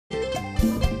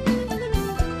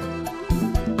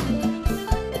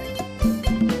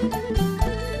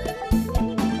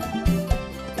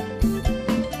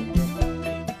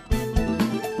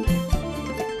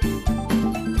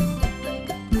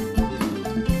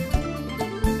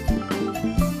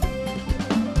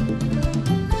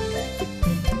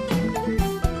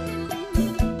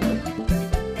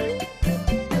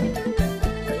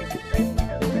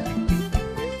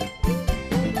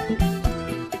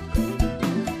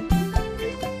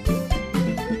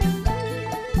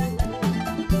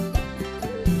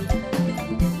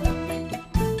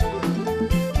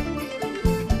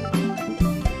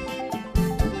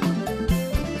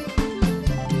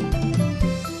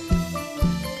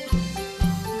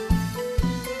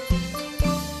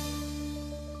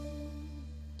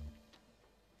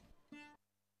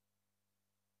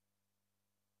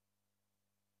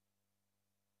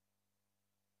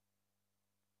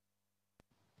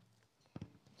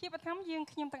ជាបឋមយើង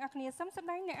ខ្ញុំទាំងអស់គ្នាសូមសម្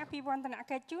ដែងនៅអភិវឌ្ឍន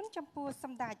កិច្ចជូនចំពោះស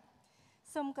ម្ដេច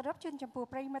សូមគោរពជូនចំពោះ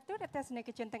ប្រិយមិត្តទូតទស្សនិក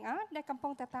ជនទាំងអស់ដែលកំពុ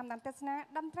ងតែតាមដានទស្សនា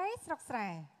តន្ត្រីស្រុកស្រែ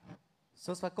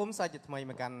សូមស្វាគមន៍សាជាថ្មី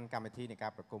មកកាន់កម្មវិធីនៃកា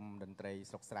រប្រគំតន្ត្រី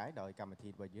ស្រុកស្រែដោយកម្មវិធី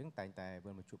របស់យើងតែងតែ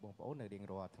វិលមកជួបបងប្អូននៅរៀង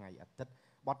រាល់ថ្ងៃអាទិត្យ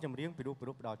បទចម្រៀងពីរូប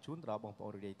ផ្ដល់ជូនដល់បងប្អូ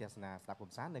នរាយទស្សនាស្ដាប់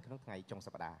កំសាន្តនៅក្នុងថ្ងៃចុងស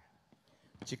ប្ដាហ៍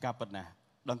ជាការពិតណាស់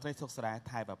តន្ត្រីស្រុកស្រែ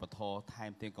ថៃវប្បធម៌ថែ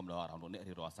មទាំងកំដរអារម្មណ៍លោកអ្នក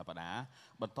រៀងរាល់សប្ដាហ៍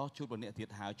បន្តជួបលោកអ្នកទៀត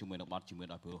ហើយជាមួយនឹងបទជាមួយ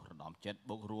ដល់ព្រោះរដំចិត្ត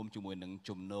បូករួមជាមួយនឹង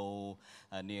ជំនោ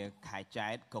នាខែចែ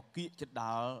កក៏គៀកចិត្តដ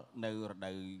ល់នៅរ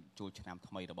ដូវចូលឆ្នាំ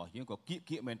ថ្មីរបស់យើងក៏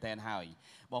គៀកមែនតែនហើយ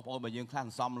បងប្អូនបើយើងខ្លះស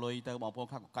ន្សំលុយទៅបងប្អូន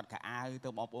ខ្លះក៏កាត់ខោអាវទៅ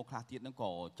បងប្អូនខ្លះទៀតហ្នឹង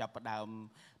ក៏ចាប់ផ្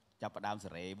ដើមសេ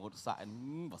រីវោតសក់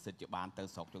បើសិនជាបានទៅ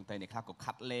ស្រុកចឹងទៅនេះខ្លះក៏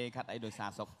ខាត់លេខាត់អីដោយសារ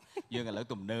ស្រុកយើងឥឡូវ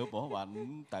ទំនើបហ៎បាន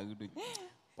ទៅដូច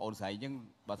បងអូនស្រីអញ្ចឹង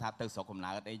បើថាទៅស្រុកកំណើ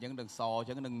តអីអញ្ចឹងនឹងសអញ្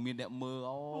ចឹងនឹងមានអ្នកមើល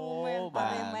អូបា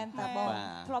ទមែនតាបង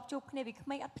ធ្លាប់ជួបគ្នាពីក្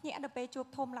មេងអត់ភ្ញាក់ដល់ពេលជួប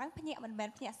ធំឡើងភ្ញាក់មិនមែន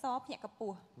ភ្ញាក់សភ្ញាក់កព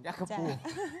ស់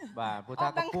បាទព្រោះថា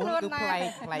កពស់គឺ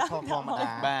ប្លែកខុសធម្មតា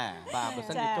បាទបើ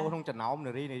សិនជាចូលក្នុងចំណោម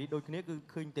នារីដូចគ្នាគឺ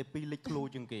ឃើញតែពីរលេចធ្លោ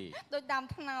ជាងគេដូចដើម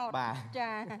ថ្នោត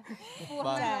ចាពោះ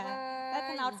ចាតែ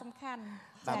ថ្នោតសំខាន់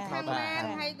សំខាន់ណាស់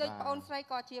ហើយដូចបងអូនស្រី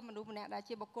ក៏ជាមនុស្សម្នាក់ដែល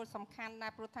ជាបុគ្គលសំខាន់ដែ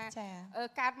រព្រោះថា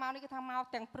កើតមកនេះគឺថាមក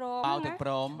ទាំងព្រមណា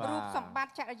រូបសម្បត្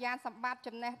តិចរិយាសម្បត្តិ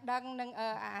ចំណេះដឹងនិង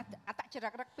អត្តចរិ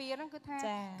តរឹកពីហ្នឹងគឺថា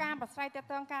ការប្រស្រ័យទាក់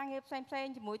ទងការងារផ្សេង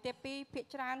ជាមួយទេពីភាគ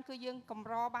ច្រើនគឺយើងកម្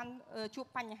របានជួប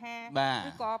បញ្ហា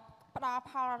ឬក៏ផ្ដល់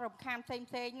ផលរំខានផ្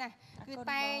សេងណាគឺ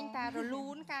តែងតែរលូ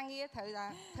នការងារត្រូវតែ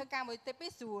ធ្វើការមួយទេពី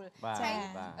ស្រួល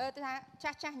ថា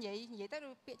ចាស់និយាយទៅ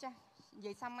ពាក្យចាស់និ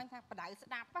យាយសាមញ្ញថាបដៅស្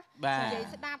ដាប់និយាយ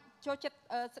ស្ដាប់ចូលចិត្ត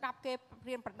ស្ដាប់គេ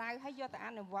រៀនបដៅហើយយកទៅអ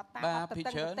នុវត្តតាមអត្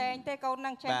តតែងទេកូន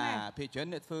នឹងចេះណាបាទភាគច្រើន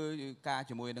អ្នកធ្វើការ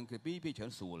ជាមួយនឹងគេពីរភាគច្រើ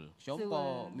នស្រួលខ្ញុំក៏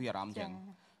មានអារម្មណ៍ចឹង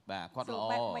បាទគាត់ល្អ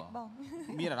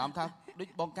មានអារម្មណ៍ថាដូច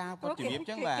បងការគាត់ជំរាប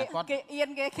ចឹងបាទគាត់គេអៀន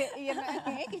គេអៀន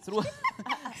ស្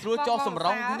រួលចោះសម្រ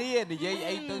ងគ្នានិយាយ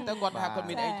អីទៅគាត់ថាគាត់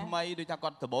មានអីថ្មីដូចថាគា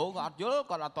ត់ដំបូងគាត់អត់យល់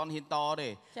គាត់អត់តន់ហ៊ានតទេ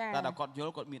តែដល់គាត់យ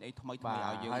ល់គាត់មានអីថ្មីឲ្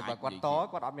យយើងហើយគាត់ត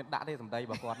គាត់អត់មានដាក់ទេសម្ដីរ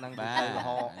បស់គាត់ហ្នឹងទៅរ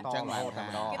ហូតតរហូតតែ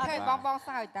ម្ដងគេធ្វើបង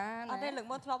សើចតាអត់ទេលើក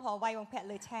មុនធ្លាប់រវាយបងភ័ក្រ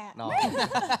លើឆាកត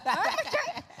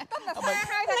ន្តែ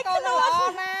ហើយតែកូនល្អ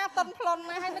ណាតុនផ្លុន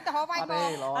ណាហើយមិនទៅរវាយបង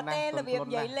អត់ទេរបៀប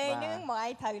និយាយលេងហ្នឹងមកឯ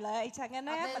ងត្រូវលើអីចឹង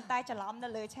ណាប៉ុន្តែច្រឡំនៅ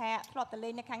លើឆាកធ្លាប់ទៅលេ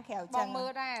ងនៅខាងក្រៅចឹងបងមើល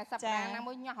ដែរសប្តាហ៍ណា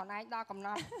មួយញាស់ខ្លួនឯងដល់កំណ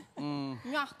ត់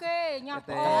ញាស់គេញាស់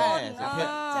ប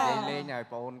ងលេងឲ្យ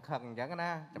បងខឹងអញ្ចឹងណា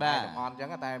ច្បាស់ចំអន់អញ្ចឹង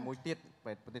តែមួយទៀត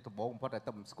ប្រទេសដំបូងបំផុតតែ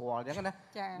ទៅមិនស្គាល់អញ្ចឹងណា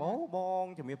បង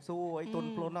ជំរាបសួរអីទុន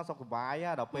ខ្លួនណាសុខសប្បាយ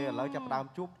ដល់ពេលឥឡូវចាប់ដើម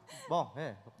ជួបបងហេ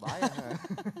សុខសប្បាយ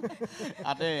អ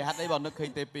ត់ទេហាត់អីបងនឹកឃើញ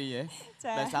ទេពីហ៎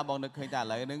ដោយសារបងនឹកឃើញតែឥ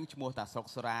ឡូវហ្នឹងឈ្មោះតាស្រុក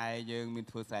ស្រែយើងមាន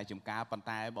ធ្វើស្រែចម្ការប៉ុន្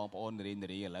តែបងប្អូននា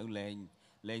រីឥឡូវលេង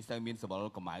ស្ទើរមានសវល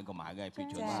កម្ៅហើយពី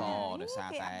ជនសដោយសារ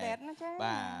តែ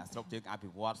បាទស្រុកយើងអភិ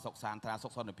វឌ្ឍសុខសាន្តត្រាសុ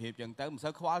ខសន្តិភាពចឹងទៅមិនសូ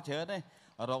វខ្វល់ច្រើនទេ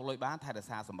រកលុយបានថែរក្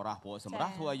សាសម្រាប់ព្រោះសម្រា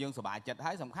ប់ធ្វើឲ្យយើងសុបាយចិត្ត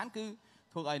ហើយសំខាន់គឺ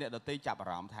ធ្វើឲ្យអ្នកដទៃចាប់អា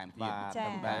រម្មណ៍ថែមទៀត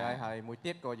បាទហើយមួយ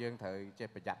ទៀតក៏យើងត្រូវចេះ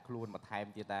ប្រយ័ត្នខ្លួនបន្ថែម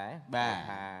ទៀតដែរ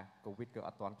ថាកូវីដគឺអ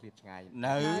ត់ទាន់ឃ្លាតឆ្ងាយ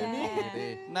នៅនេះទេ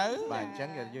នៅបាទអញ្ចឹង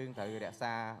យើងត្រូវរក្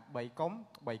សា3កុំ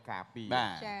3ការពារ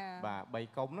បាទ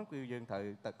3កុំហ្នឹងគឺយើងត្រូវ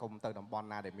ទៅកុំទៅតំបន់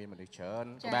ណាដែលមានមនុស្សច្រើន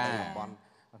ទៅតំបន់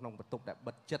ក្នុងបន្ទប់ដែល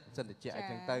បិទចិត្តសិនតិចអី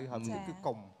ចឹងទៅហើយគឺ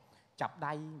កុំចាប់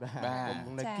ដៃបាទ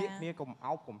កុំនៅគៀកគ្នាកុំ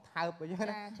អោបកុំថើបអីចឹង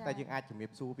ណាតែយើងអាចជំរា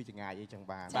បសួរពីចម្ងាយអីចឹង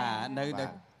បានបាទនៅ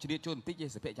ជ្រៀតជួនបន្តិចឯ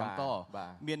សុភ័ក្រចាំត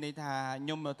មានន័យថាខ្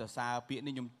ញុំនៅទៅសារពាក្យ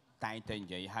នេះខ្ញុំតែងតែនិ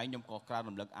យាយហើយខ្ញុំក៏ក្រើន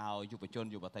រំលឹកឲ្យយុវជន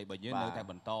យុវតីរបស់យើងនៅតែ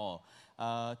បន្ត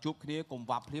ជួបគ្នាកុំ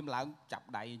វាប់ភ្លាមឡើងចាប់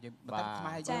ដៃចឹងបើខ្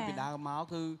មែរយើងពីដើមមក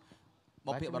គឺ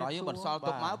បើពាក្យបរោះយើងបន្សល់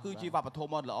ទុកមកគឺជាវប្បធ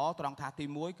ម៌មួយល្អត្រង់ថាទី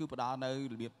1គឺផ្ដល់នៅ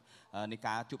របៀបនៃ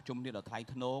ការជួបជុំគ្នាដល់ថ្លៃ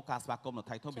ថ្នូរការស្វាគមន៍ដល់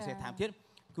ថ្លៃថ្នូរពិសេសថែមទៀត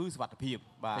គឺសុវត្ថិភាព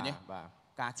ឃើញទេ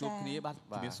ការជួបគ្នាបាទ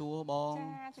ជំរាបសួរបង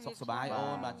សុខសប្បាយអូ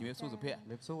នបាទជំរាបសួរសុភ័ក្រជំ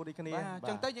រាបសួរដូចគ្នាបាទអញ្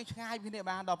ចឹងទៅយើងឆ្ងាយពីគ្នា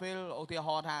បានដល់ពេលឧទាហ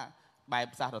រណ៍ថាបែប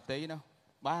ផ្សះរតីណា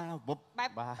បាទវឹបបែប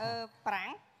ប្រាំ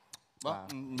ងបា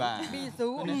ទពីស៊ូ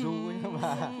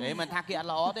បាទមិនថាគេអត់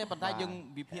ល្អទេប៉ុន្តែយើង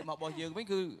វិភាគមករបស់យើងវិញ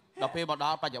គឺដល់ពេលមកដ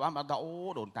ល់បច្ចុប្បន្នបានថាអូ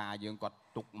ដូនតាយើងគាត់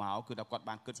ទុកមកគឺថាគាត់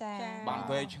បានគិតបាន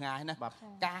វែងឆ្ងាយណា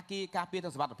ការពារ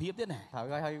ទាំងសុវត្ថិភាពទៀតណាត្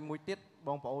រូវហើយមួយទៀតប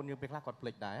ងប្អូនយើងពេលខ្លះគាត់ភ្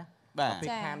លេចដែរពេ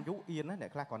លខានយូអៀនណាអ្ន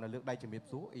កខ្លះគាត់នៅលើកដៃជំរាប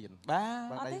សួរអៀន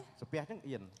បាទដៃសាពះចឹង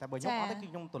អៀនតែបើខ្ញុំអត់ទេគឺ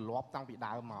ខ្ញុំទម្លាប់តាំងពី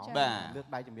ដើមមកលើក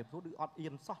ដៃជំរាបសួរគឺអត់អៀ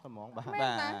នសោះតែហ្មងបាទ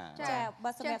ចាបើ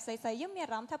សម្រាប់ស្រីយើងមាន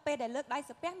អារម្មណ៍ថាពេលដែលលើកដៃ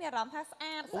សាពះមានអារម្មណ៍ថាស្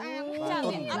អាតចា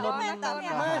មានអត់មែនតើមា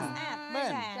នអារម្មណ៍ស្អាតមែ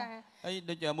នហើយ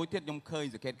ដូចមួយទៀតខ្ញុំឃើញ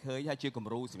សង្កេតឃើញហើយជាគំ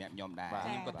រូសម្រាប់ខ្ញុំដែរ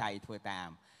ខ្ញុំក៏តែធ្វើតាម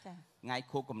ថ្ងៃ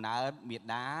ខួបកំណើតមេ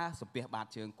ដាសំពះបាត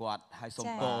ជើងគាត់ហើយសុំ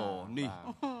ពរនេះ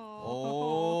អូ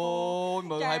យ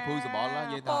មើលឲ្យព្រឺសបល់និ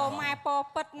យាយថាពរម៉ែពរ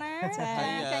ពិតណា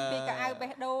ចេញពីកៅអៅ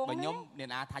បេះដូងបើខ្ញុំអ្នក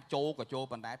ណាថាចូលក៏ចូល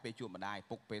ប៉ុន្តែពេលជួបម្ដាយ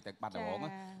ពុកពេលតែបាត់ដំង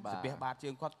សំពះបាតជើ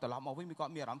ងគាត់ត្រឡប់មកវិញគា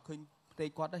ត់មានអារម្មណ៍ឃើញផ្ទៃ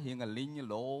គាត់រៀងកលីង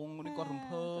លងនេះគាត់រំ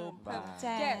ភើប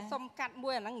ចាសុំកាត់មួ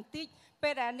យអាហ្នឹងបន្តិចពេ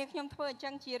លដែលនាងខ្ញុំធ្វើអញ្ចឹ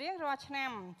ងជារៀងរាល់ឆ្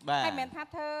នាំហើយមិនថា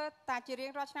ធ្វើតាជារៀ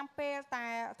ងរាល់ឆ្នាំពេលតែ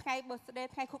ថ្ងៃ birthday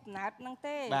ថ្ងៃខួបកំណើតហ្នឹង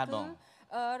ទេ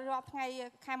គឺរាល់ថ្ងៃ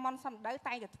ខែមុនសំដៅ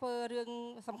តែងតែធ្វើរឿង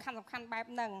សំខាន់បែប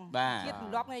ហ្នឹងជាទ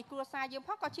ម្លាប់នៃគ្រួសារយើងផ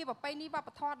ងក៏ជាប្រពៃណីវប្ប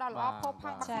ធម៌ដ៏ល្អផូរផ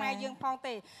ង់របស់ខ្មែរយើងផង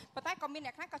ទេប៉ុន្តែក៏មានអ្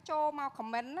នកខ្លះក៏ចូលមកខម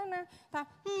មិនណាថា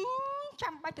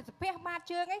ចាំបាច់ទៅស្ពះបាត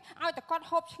ជើងអីឲ្យតែគាត់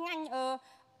ហូបឆ្ងាញ់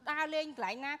ដើរលេងកន្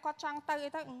លែងណាគាត់ចង់ទៅអី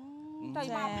ទៅ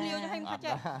មកភ្លាវចឹងហើយមិនថា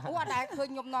ចេះអូអត់ដែលឃើញ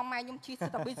ខ្ញុំនាំម៉ែខ្ញុំជិះទៅ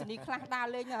ប៊ីសនីខ្លះដើរ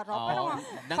លេងអឺរ៉ុបហ្នឹង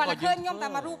គាត់ឃើញខ្ញុំតែ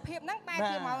មករូបភាពហ្នឹងតែ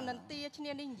ជាមកនិន្ទាឈ្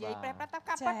នានេះនិយាយប្រែតែ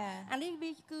កាត់ប៉ាអានេះ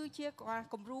វាគឺជា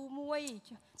គំរូមួយ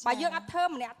បើយើងអត់ធ្វើ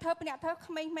ម្នាក់ធ្វើពីរនាក់ធ្វើ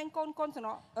ក្មេងៗកូនសំណ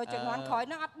ក់ជំនាន់ក្រោយ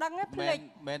ហ្នឹងអត់ដឹងទេភ្លេច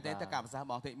មែនទេតែការភាសា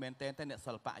បងតិចមែនទេតែអ្នក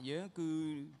សិល្បៈយើងគឺ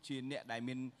ជាអ្នកដែល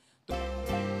មាន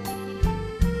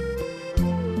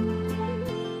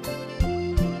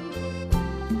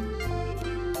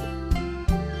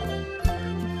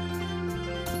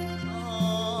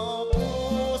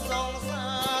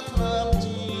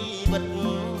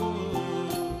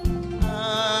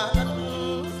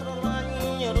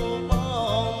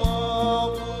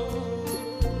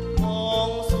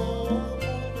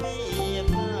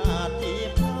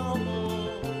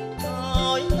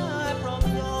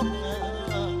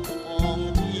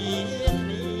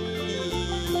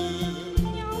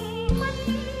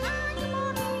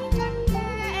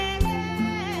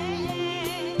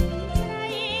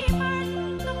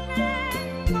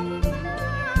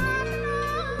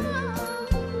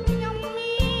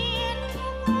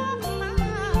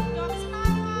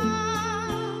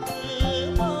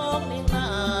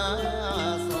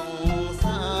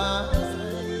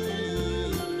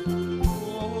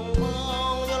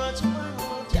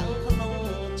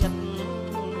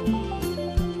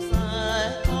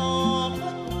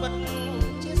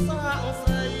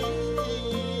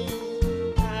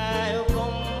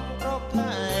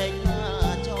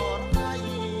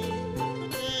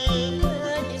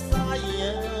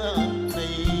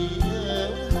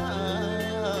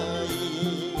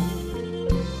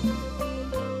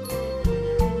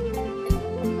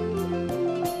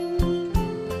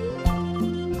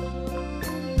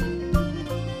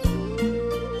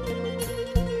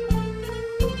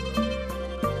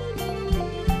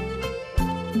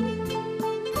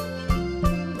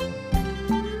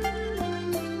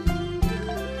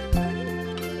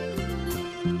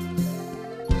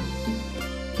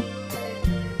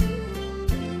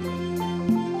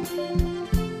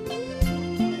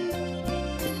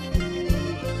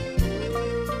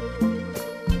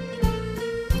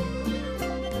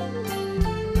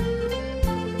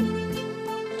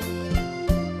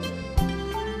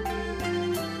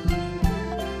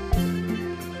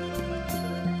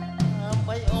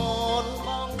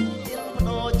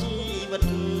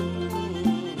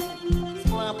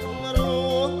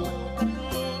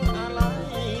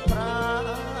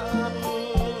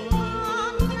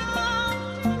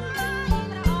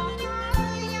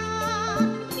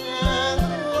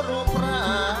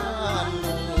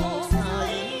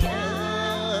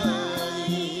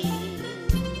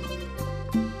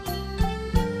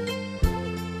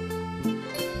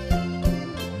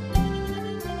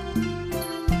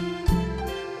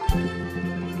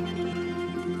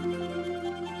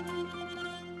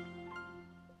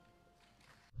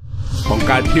បង្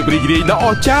កើតភាពរីករាយដ៏អ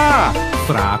ស្ចារ្យ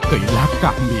ស្រាកៃឡា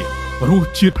កាមាសរស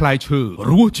ជាតិផ្លែឈើ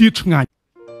រសជាតិឆ្ងាញ់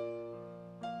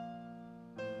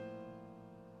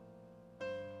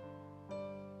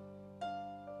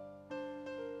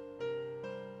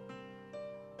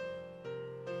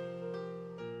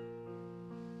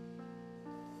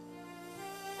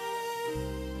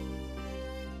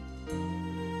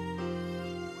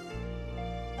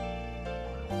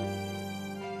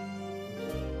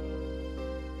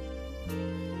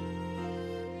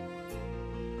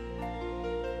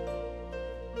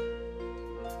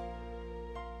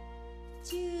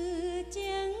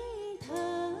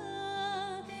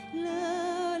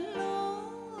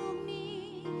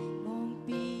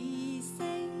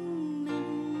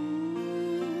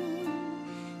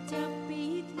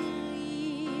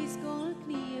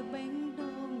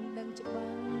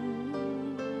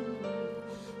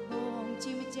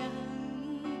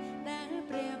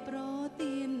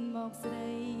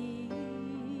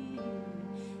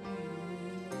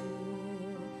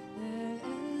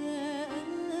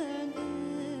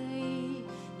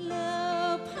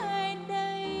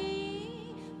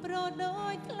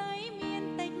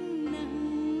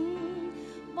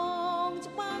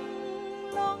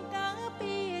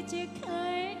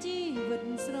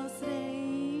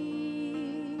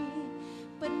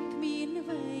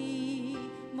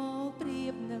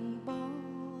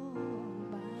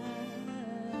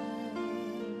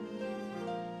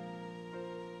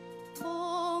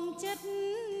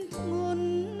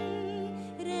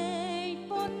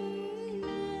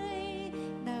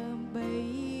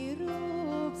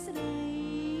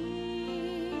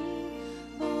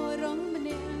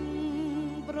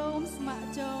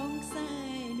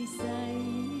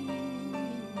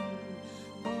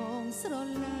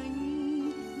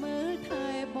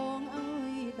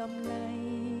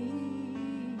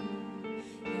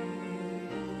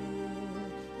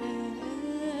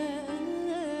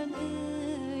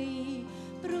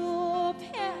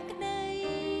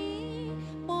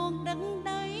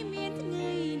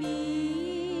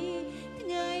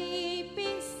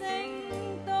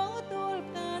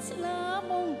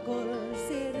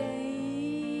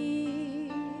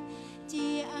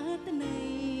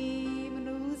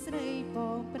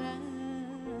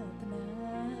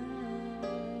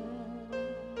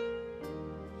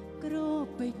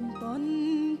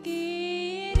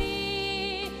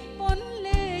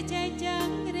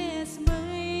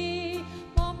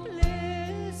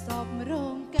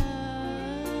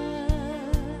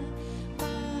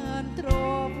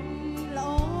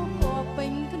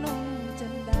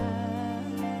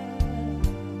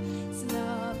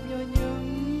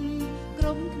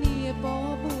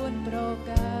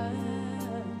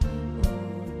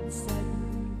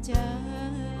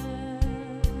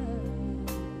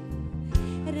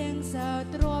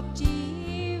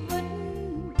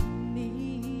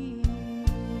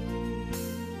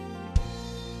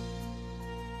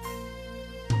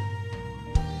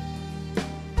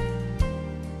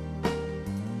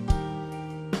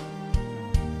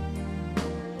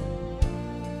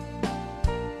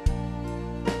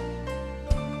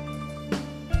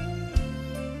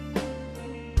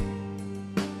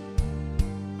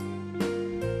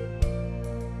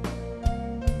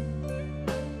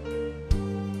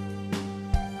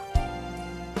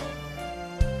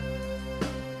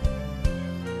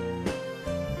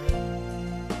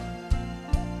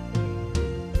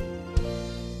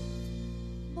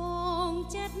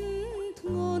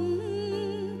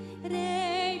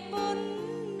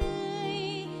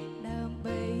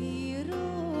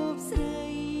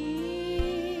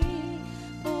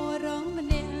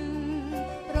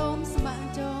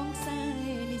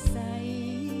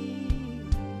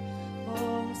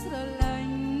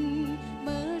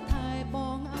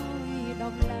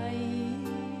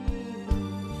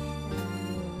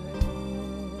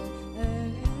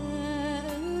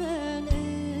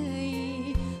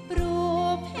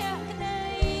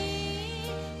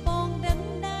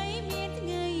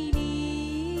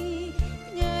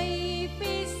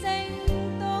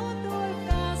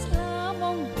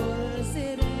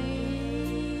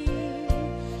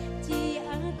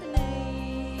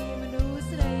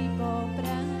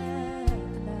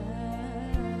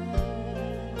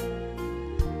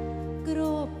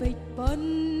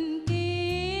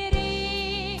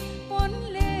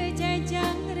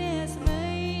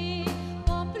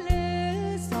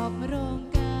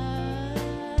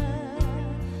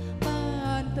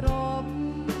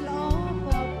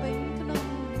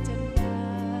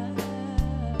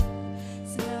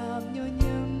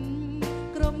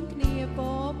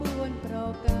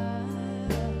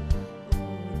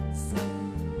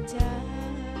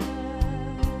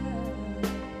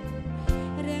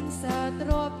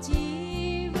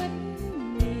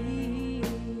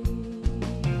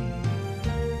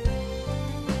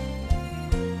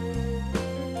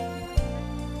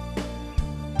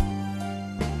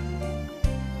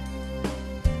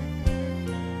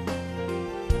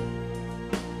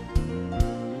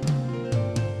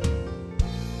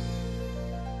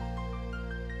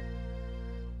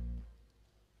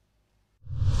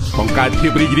កើតភា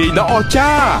ពរីករាយដ៏អស្ចា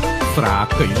រ្យស្រា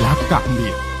កៃឡាកាក់មា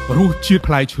សរសជាតិ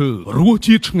ផ្លែឈើរស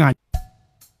ជាតិឆ្ងាញ់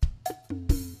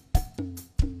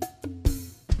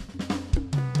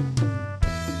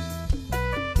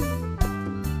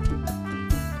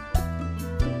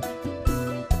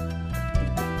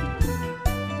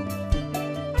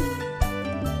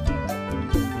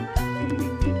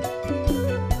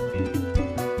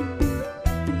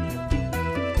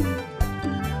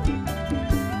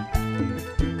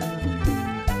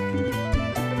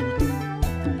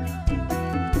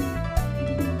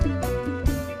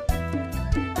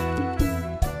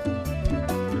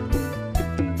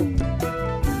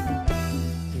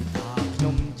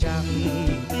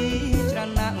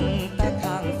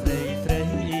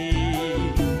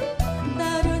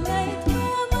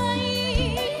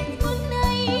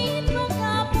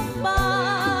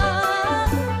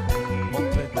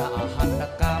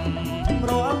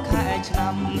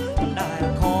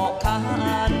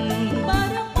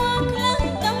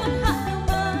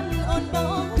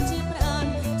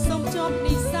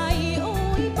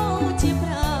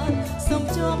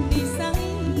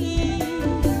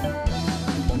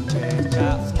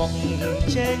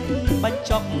បញ្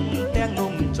ចប់ទាំង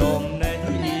នំចំណេះ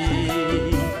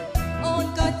អូន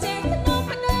ក៏ចេះនោះ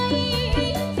ប្តី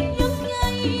យកថ្ងៃ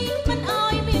មិនអោ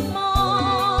យមានម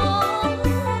ក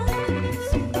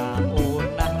សម្រាប់អូន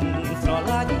ណាស់ស្រ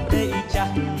ឡាញ់ប្តីចា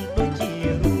ស់ដូចជា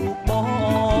រូបប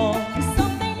ង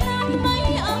សុំតែឡានមិន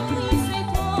អោយស្រី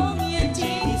ធងយា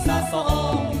ជីសាស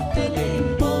ងទៅលេង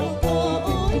បង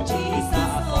អូនជីសា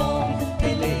សង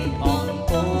ទៅលេងអង្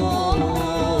គ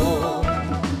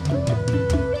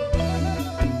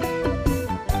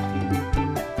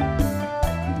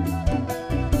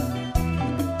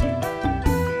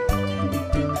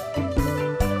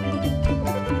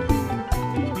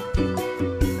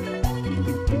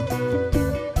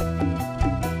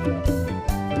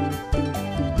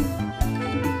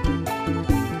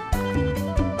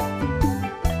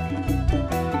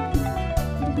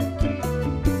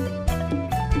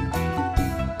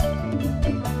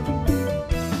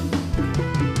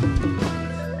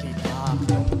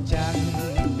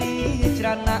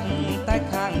រណាក់តែ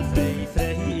ខាងស្រីស្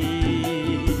រី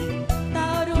តើ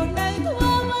រស់នៅធ្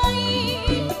វើអ្វី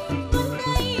មិន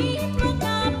ដីធ្វើ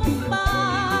ការពុំបា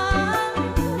ន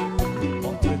ប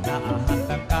ងធ្វើការអហត្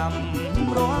តកម្ម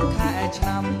រាល់ខែឆ្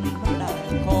នាំមិនដែល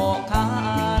ខកខា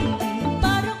ន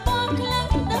បើរបស់ខ្លាំង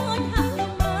ដូចហាក់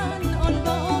លំបានអូនប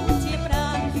ងជាប្រា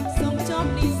ណសូមចប់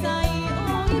និស័យ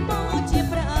អូយបងជា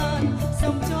ប្រាណសូ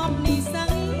មចប់និស័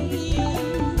យ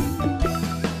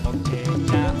បងចេះ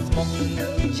ចាក់ស្មុគ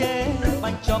ចេះប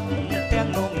ញ្ចប់ទាំង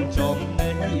នំចំ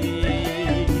ណេះ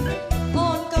អូ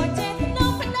នក៏ចេះ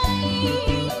នោះប្តី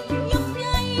យកថ្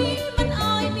ងៃមិន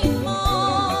អោយមានម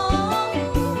ក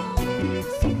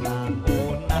សម្រាប់អូ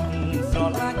នណាស់ស្រ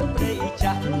ឡាញ់ប្តី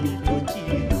ចាស់ដូចជា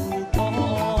រូបប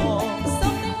ង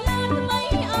សុំតែឡានថ្មី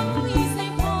អោយស្រី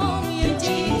ផងយា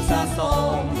ជីសាស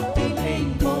ងទៅលេង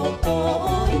បោក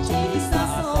អូយជីសា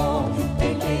សងទៅ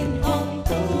លេងអង្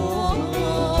គរ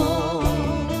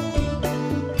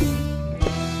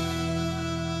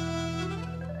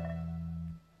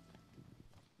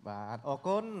បាទអរ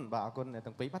គុណបាទអរគុណអ្នក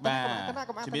ទាំងពីរបាទ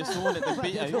ជំរាបសួរអ្នកទាំងពី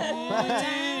រអី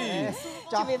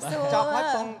ចប់ហើយ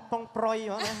ប៉ុងប្រុយ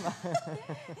ហ្មងណា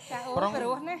ចាអូនព្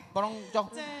រោះណាប្រុងចុះ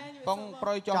ប៉ុងប្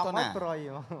រុយចុះទៅណាប្រុយ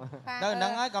ហ្មងនៅហ្នឹ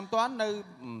ងហើយកំតាន់នៅ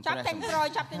ចាប់តែប្រុយ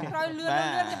លឿន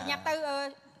ចាប់ញ៉ាប់ទៅ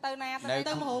ណា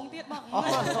ទៅមហងទៀតបងឥ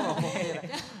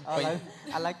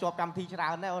ឡូវជាប់កម្មវិធីច្រើ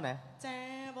នណាស់អូនណាចា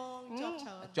បង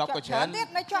ជាប់ក៏ច្រើនទៀត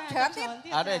នៅជាប់ច្រើនទៀត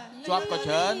អត់ទេជាប់ក៏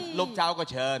ច្រើនលុបចោលក៏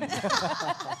ច្រើន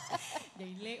និយា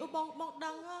យលេអូបង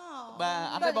ដឹងហ៎បាទ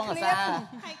អត់ទេបងអាសា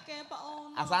ហើយកែបងអូន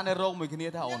អាសានៅរោងមួយគ្នា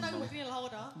ថាអូននៅមួយគ្នារហូត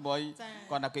ហ៎បើ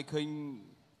គាត់តែគេឃើញ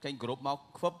ចេញក្រុមមក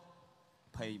ខ្វឹប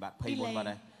ភ័យបាទភ័យមុនបាទ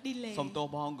ដែរសុំទោស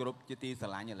បងក្រុមជាទីស្រ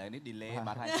ឡាញ់ឥឡូវនេះ delay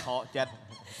បាទហើយខកចិត្ត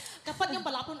ក៏ពិតខ្ញុំ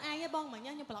ប្រឡប់ខ្លួនឯងទេបងមិញខ្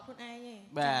ញុំប្រឡប់ខ្លួនឯងទេ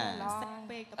បាទសាក់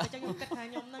ពេកតែចឹងខ្ញុំគិតថា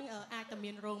ខ្ញុំនឹងអាចតែ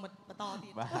មានរោងបន្តទៀ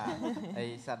តបាទអី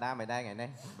សាដាមិនដែរថ្ងៃនេះ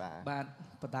បាទ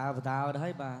បដាទៅហើ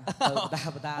យបាទ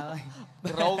បដាហើយ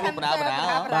រោងបដា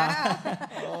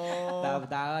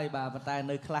ហើយបាទប៉ុន្តែ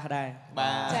នៅខ្លះដែរ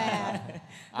បាទ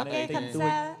ចាគេខិន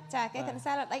សាលចាគេខិន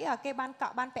សាលអត់អីគេបានក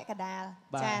ក់បានពាក់កដាល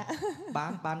ចា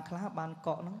បានខ្លះបានក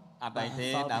ក់ហ្នឹងអត់អីទេ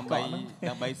ដើ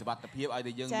ម្បីសុវត្ថិភាពឲ្យ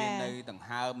តែយើងមាននៅដង្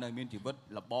ហើមនៅមានជីវិត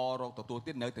របររកទទួល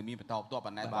ទៀតនៅតែមានបន្តបន្ទាប់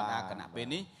ប៉ុន្តែបើថាគណៈពេល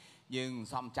នេះ dương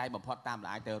xóm chay bằng phật tam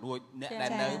lại từ rồi nè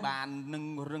đàn nơi bàn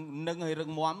nâng hay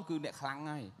rừng móm cứ nè khăng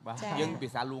ngay dương bị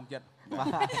xa luôn chết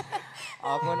អ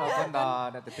រគុណដល់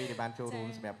អ្នកទីបានចូលរួម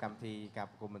សម្រាប់កម្មវិធីការ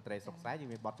ប្រគំមន្ត្រីសុខសាយយើង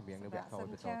មានបទចម្រៀងនៅវគ្គក្រោយ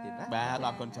បន្តទៀតណាបាទអ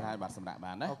រគុណច្រើនបាទសម្រាប់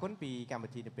បានណា អរគុណពីកម្មវិ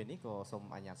ធីនៅពេលនេះក៏សូម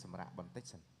អញ្ញតសម្រាប់បន្តិច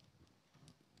សិន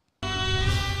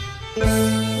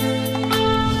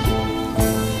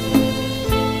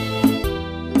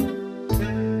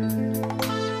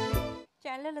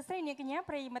ចាលោកលោកស្រីនាងកញ្ញា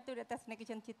ប្រិយមិត្តទូរទស្សនិក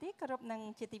ជនជាទីគោរពនិង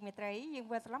ជាទីមេត្រីយើង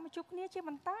វិលត្រឡប់មកជួបគ្នាជាប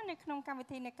ន្តនៅក្នុងកម្មវិ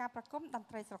ធីនៃការប្រគំតន្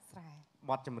ត្រីស្រុកស្រែ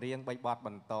បទចម្រៀង3បទប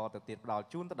ន្តទៅទៀតផ្ដល់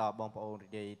ជូនទៅដល់បងប្អូននិ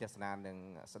យាយទស្សនានិង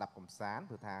ស្ដាប់កំសាន្ត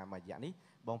ព្រោះថាមួយរយៈនេះ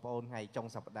បងប្អូនថ្ងៃចុង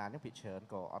សប្តាហ៍នេះភាគច្រើន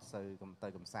ក៏អត់សូវទៅ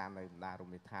កំសាន្តនៅបណ្ដារម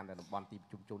ណីយដ្ឋាននៅតំបន់ទីប្រ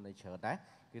ជុំជននៃច្រើនដែរ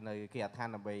គឺនៅគេអដ្ឋាន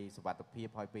ដើម្បីសុវត្ថិភាព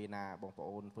ហើយពេលណាបងប្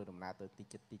អូនធ្វើដំណើរទៅទី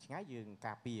ជិតទីឆ្ងាយយើង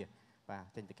ការពារ បាទ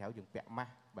ចេញទៅក្រៅយើងពាក់ម៉ា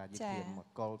ស់បាទយើងត្រៀមមក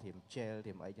កុលត្រៀមជែលត្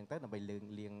រៀមអីចឹងទៅដើម្បី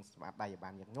លាងស្មាតដៃឲ្យបា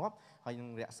នញឹកញាប់ហើយនឹង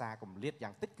រក្សាកម្រិត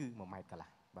យ៉ាងតិចគឺ1ម៉ែត្រកន្លះ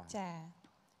បាទចា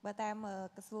បើតាម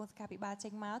ក្រសួងសុខាភិបាលចេ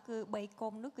ញមកគឺ3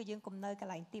គុំនោះគឺយើងគំនៅក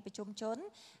ន្លែងទីប្រជុំជន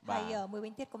ហើយមួយវិ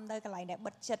ញទៀតគំនៅកន្លែងដែល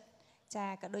បិទចិត្តចា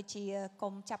ក៏ដូចជា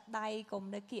គុំចាប់ដៃគុំ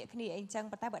នៅគៀកគ្នាអីចឹង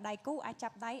ប៉ុន្តែបើដៃគូអាចចា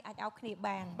ប់ដៃអាចអោបគ្នា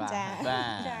បានចា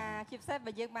ចាជាពិសេស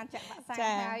បើយើងបានចាក់វ៉ាក់សាំង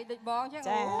ហើយដូចបងចឹងឥ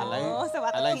ឡូវ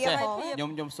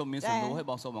ខ្ញុំសុំមានសំណួរឲ្យ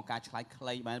បងសុំបង្ការឆ្លើយខ្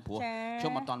លីបានព្រោះខ្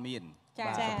ញុំអត់ទាន់មាន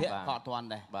បាទសុភ័ក្រក៏អត់ទាន់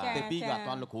ដែរទី2ក៏អត់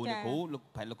ទាន់លោកគ្រូលោក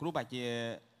ប្រែលោកគ្រូបែរជា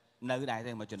នៅដែរ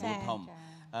ទេមួយចំនួនធំ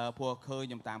ព្រោះឃើញ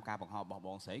ខ្ញុំតាមការបង្ហោះរបស់ប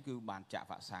ងស្រីគឺបានចាក់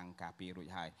វ៉ាក់សាំងការពាររួច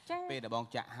ហើយពេលដែលបង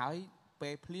ចាក់ហើយពេ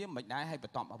លភ្លាមមិនដែរឲ្យប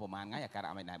ន្ទាប់ប្រហែលថ្ងៃអាកា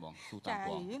រៈមិនដែរបងស៊ូតាមប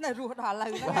ងនៅរស់ដល់ឥឡូ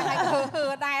វហ្នឹងហើ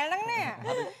យដែរហ្នឹងណា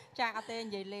ចាអត់ទេ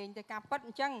និយាយលេងទៅការប៉ិតអ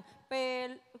ញ្ចឹងពេល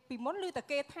ពីមុនឮតែ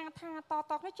គេថាតគ្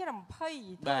នាជា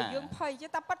20ទៅយើង20ចេះ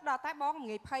តែប៉ិតដល់តែបងមិន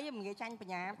ងាយ20មិនងាយចាញ់ប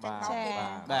ញ្ញាចាញ់បោកទេបា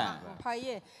ទ20ទេ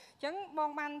អញ្ចឹងបង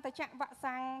បានទៅចាក់វ៉ាក់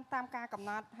សាំងតាមការកំ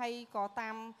ណត់ហើយក៏តា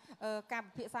មការ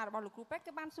ពិភាក្សារបស់លោកគ្រូពេទ្យ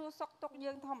គេបានសួរសុខទុក្ខ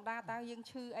យើងធម្មតាតើយើង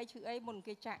ឈឺអីមុន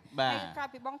គេចាក់ហើយក្រោយ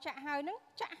ពីបងចាក់ហើយហ្នឹង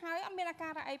ចាក់ហើយអត់មានអាកា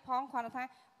រៈអីផងគ្រាន់តែថា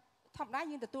ធម្មតា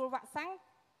យើងទទួលវ៉ាក់សាំង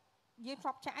យើងធ្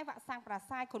លាប់ចាក់ឲ្យវ៉ាក់សាំងប្រា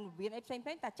សាយគ្រុនវិវិនអីផ្សេង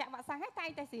តែចាក់វ៉ាក់សាំងហើយ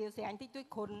តែស្រាវស្រាញតិចតួច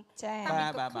គ្រុនតែ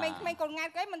ក្មេងៗកូនង៉ែត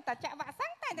គេមិនតែចាក់វ៉ាក់សាំ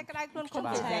ងតែក្តៅខ្លួនគ្រុន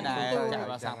ចាក់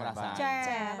វ៉ាក់សាំងប្រាសាយចា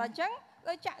ដល់អញ្ចឹង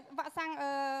ដូចចាក់វ៉ាក់សាំង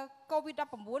COVID-19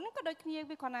 ហ្នឹងក៏ដូចគ្នា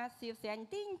វាគ្រាន់តែស្រាវស្រាញ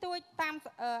តិចតួចតាម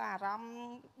អារម្មណ៍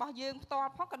របស់យើងផ្ទាល់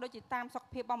ផងក៏ដូចជាតាមសុខ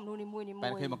ភាពរបស់មនុស្សនីមួយបែ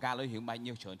រគេមកការលើរឿងបែក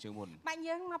ញើសច្រើនជាងមុនបែក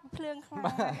ញើសមកភ្លើងខ្លាំង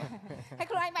ហើយ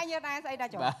ខ្លួនឯងបែកញើសដែរស្អីដែរ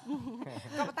ចុះក៏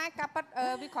ប៉ុន្តែការប៉ັດ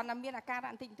វាគ្រាន់តែមានអាការៈប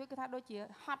ន្តិចបន្តួចគឺថាដូចជា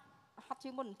ហត់ជា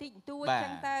ងមុនបន្តិចបន្តួចចឹ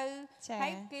ងទៅហើ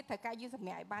យគេត្រូវការយើងសម្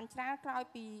រាប់ឲ្យបានច្រើនក្រោយ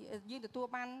ពីយើងទទួល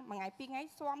បានមួយថ្ងៃពីរថ្ងៃ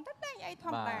ស្វំទៅតែអីធ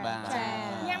ម្មតា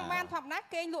ញ៉ាំបានធម្មតា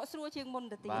គេលក់ស្រួលជាងមុន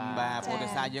ទៅទៀតបាទព្រោះតែ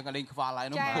សារយើងក៏លេងខ្វល់ហើយ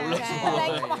នោះលក់ស្រួលលេ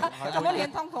ងខ្វល់ហើយមុនរៀ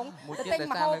នថងក្រុងមួយទៀតតែសារ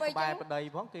នៅក្បែរប្តី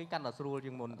ផងគេកាន់តែស្រួល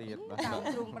ជាងមុនទៀតបាទ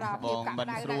ទ្រូងប្រាបងមិន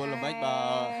ស្រួលល្មិចបើ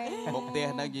មុខផ្ទះ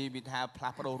នៅនិយាយពីថាផ្លា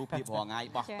ស់ប្ដូររូបភាពរាល់ថ្ងៃ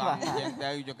បោះតង់ចឹង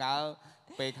ទៅយកកើ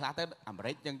ពេលខ្លះទៅអាមេ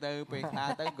រិកចឹងទៅពេលខ្លះ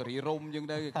ទៅកូរីរុំចឹង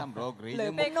ទៅកាមេរ៉ាកូរីចឹ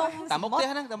ងតាមមុខផ្ទះ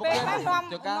ហ្នឹងតាមមុខផ្ទះ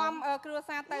នាំគ្រួ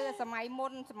សារទៅសម័យមុ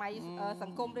នសម័យស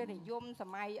ង្គមរាជនិយមស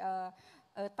ម័យ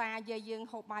តាយាយយើង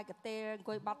ហូបបាយកតេលអង្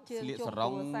គុយបាត់ជើងជុំគ្រួ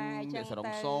សារអញ្ចឹងទៅសរ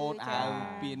ងសូនអាវ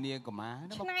ពីនាងកម៉ា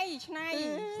ឆ្នៃ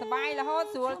សบายរហូត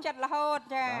ស្រួលចិត្តរហូត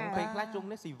ចាពេលខ្លះជុំ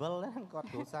នេះស៊ីវិលហ្នឹងគាត់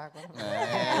គ្រួសារគាត់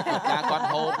គាត់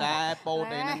ហូបដែរពោត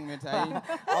អីហ្នឹងមានស្អី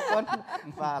អរគុណ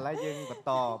បាទឥឡូវយើងបន្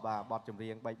តបាទបទចម្រៀ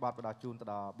ង3បទផ្ដល់ជូនទៅ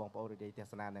ដល់បងប្អូនរាជទ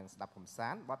ស្សនានិងស្ដាប់កំសា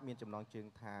ន្តបទមានចំណងជើង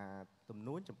ថាទំ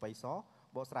នួញចំបៃស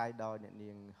បកស្រាយដោយអ្នកនា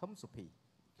ងហឹមសុភី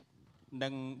និ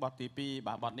ងបទទី2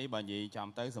បាទបទនេះបើនិយាយចំ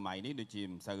ទៅសម័យនេះដូចជា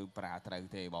មិនសូវប្រើត្រូវ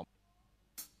ទេបង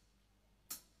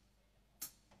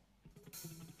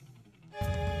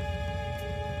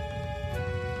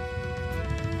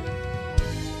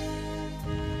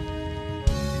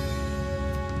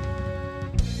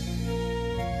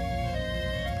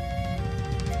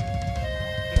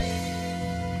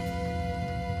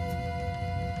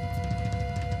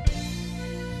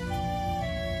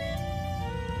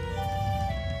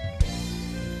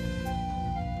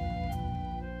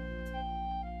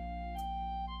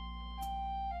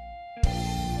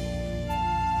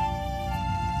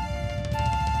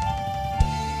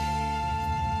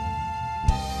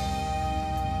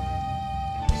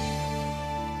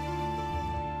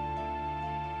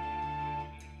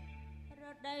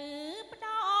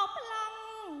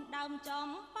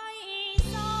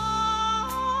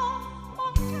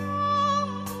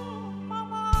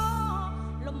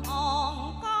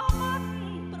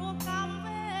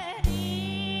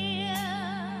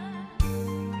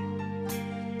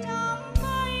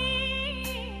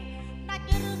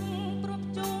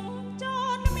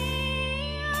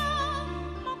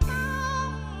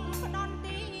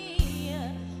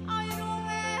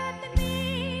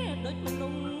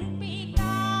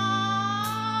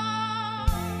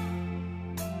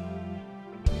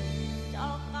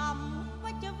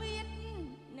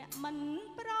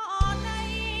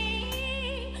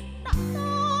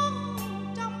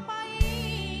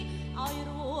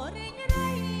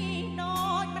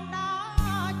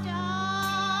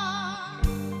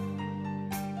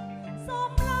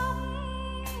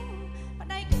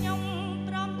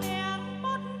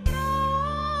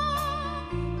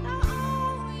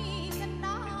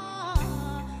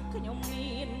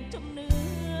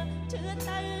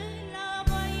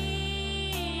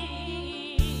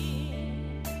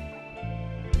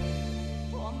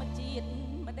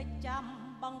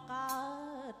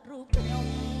រូបខ្ញុំ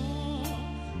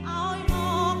ឲ្យម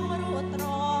ករួតត្រ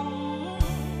ង់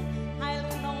ហើយ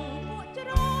ក្នុងពួកជ្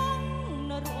រង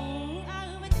នៅរងអើ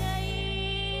វជ័យ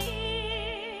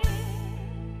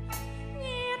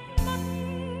ញាតមិន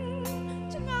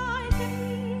ឆ្ងាយគិត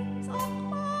សោក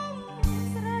បង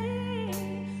ស្រី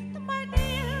ថ្មីដៀ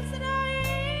លស្រី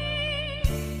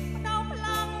បដោផ្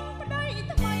លាំងប្តី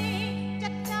ថ្មីចិ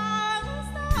ត្តចាង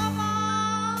សាវា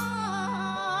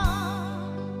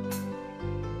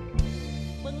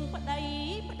បឹងប្តី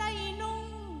នោះ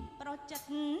ប្រចិត្ត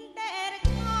ដែល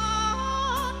ខា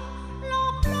នលោ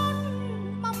កលន់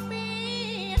បំពេ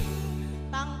ញ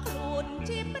តាំងខ្លួន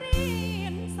ជាព្រា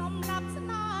នសម្រាប់ស្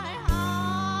នេហា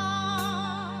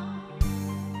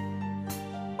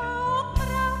បោកប្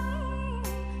រាំង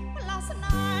ផ្លាស់ស្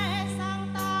នេហ៍សាង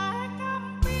តែកំ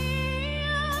ពី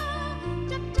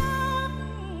ចិត្តចាក់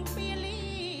ពីលា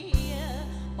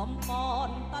បំព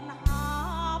ន់តណ្ហា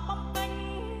បំពេញ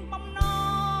បំណ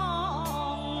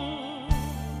ង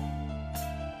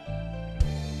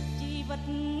ជីវិត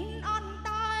អន់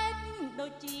តែតដូ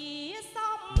ចជា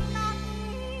សំណាក់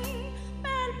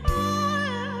ពេលពេល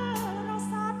រ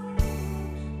សាត់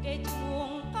គេឈួង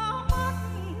ក៏បាត់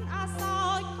អាសោ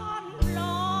ចខន់ឡ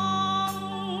ង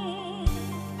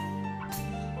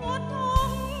ងត់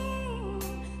ធំ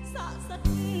ស័ក្តិសិទ្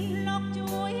ធិលោក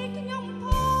ជួយខ្ញុំផ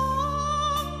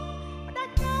ងផ្ដា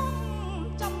ច់ខ្ញុំ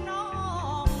ចំណ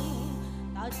ង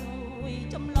តើជួយ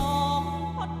ចម្លង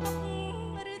ផុតទុក្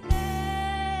ខឬទេ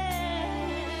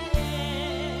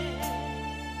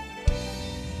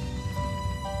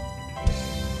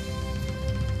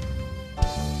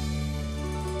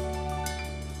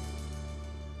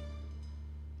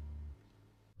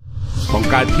បង្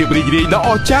កើតភាពរីករាយដ៏អ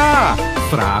ស្ចារ្យ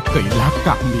ស្រាកីឡា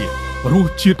កាក់មាសរស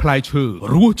ជាតិផ្លែឈើ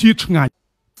រសជាតិឆ្ងាញ់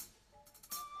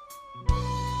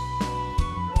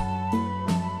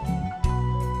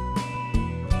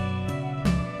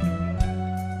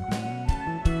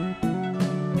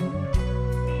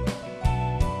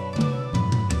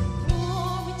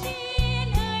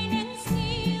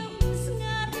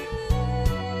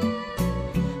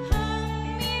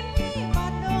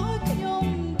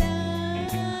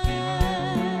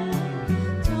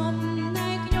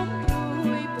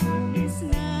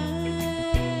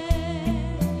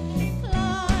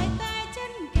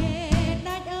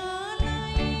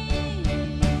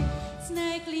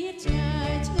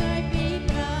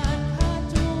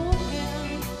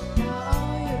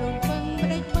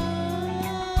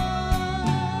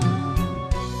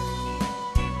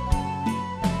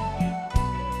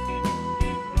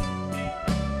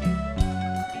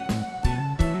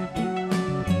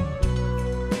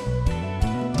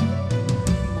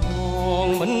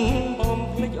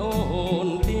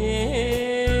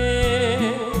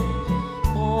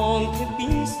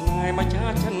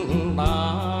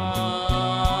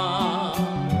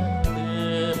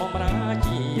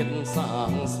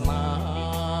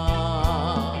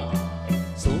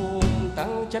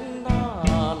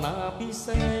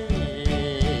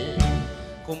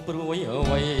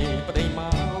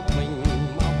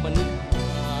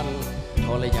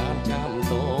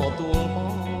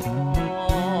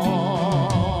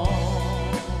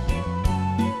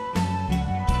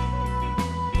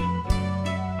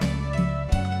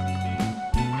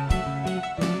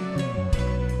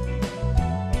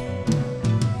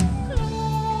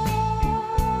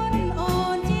ខ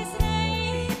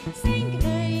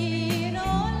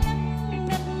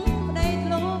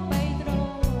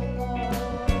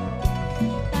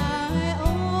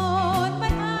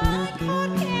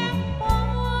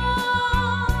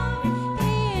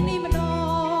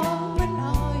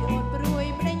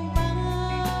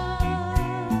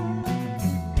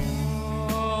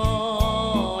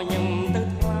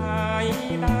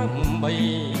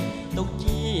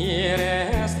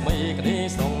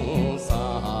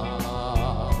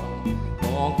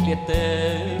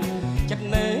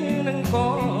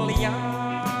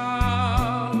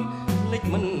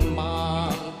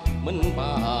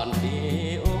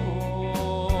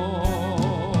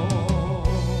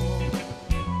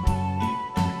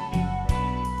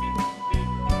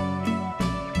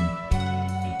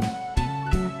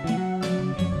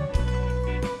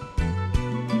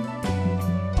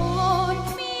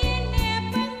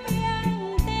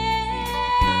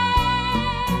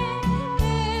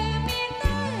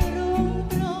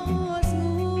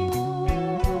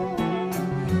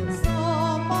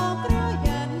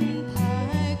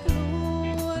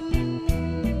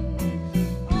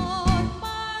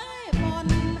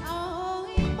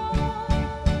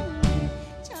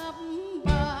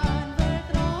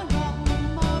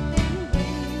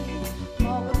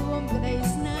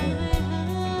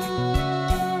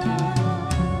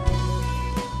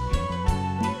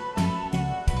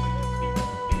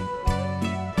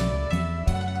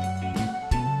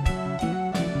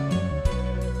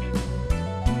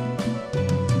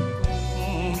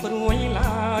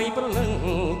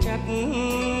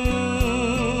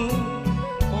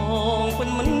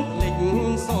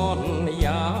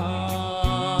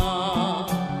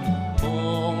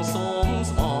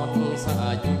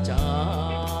ចា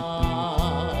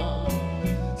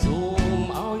សូ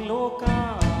មឲ្យលោកា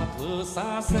ធ្វើសា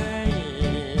សេ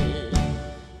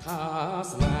ថា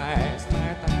ស្នេហ៍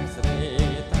តែស្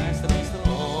រីស្រ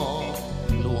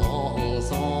លួង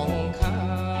សងខា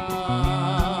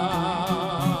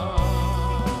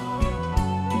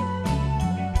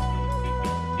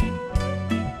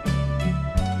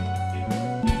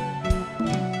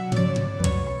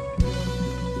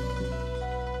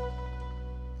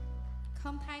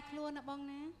ខំថែខ្លួនណាបង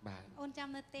ណាអូនចាំ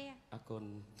នៅផ្ទះអរគុណ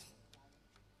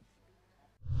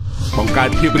បង្កើត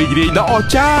ភាពរីករាយដ៏អស្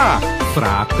ចារ្យស្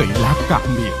រាកៃឡាកាក់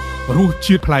មាសរស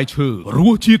ជាតិផ្លែឈើរ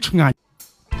សជាតិឆ្ងាញ់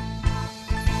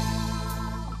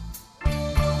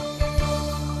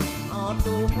អត់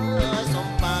ទូហើយសំ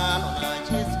បានអូនហើយ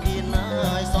ឈឺស្គៀន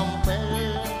ហើយសំពេល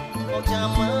បងចាំ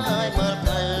ហើយមើល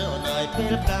ទៅអូនហើយពេ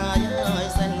លផ្កាយហើយ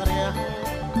សែងរះ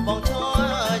បងឈរ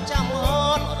ហើយចាំអូ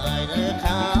នហើយនៅ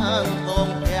ខាងតង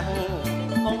ផ្ទះ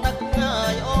បងនឹកហើ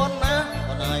យអូនណា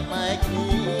អូនហើយបែកគ្នា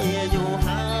យូរ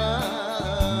ហើ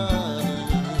យ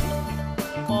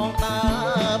បងដើ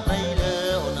រព្រៃលើ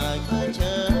អូនហើយឃើញ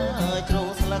ឈើជ្រុង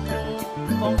ស្លឹក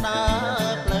បងដើ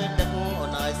រផ្លូវទឹកអូន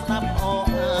ហើយស្ដាប់អោ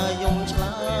យំឆ្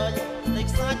លើយលេខ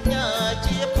សាច់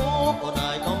ជាពូកអូន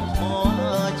ហើយដុំថ្ម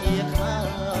ជាខ្លា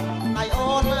ហើយ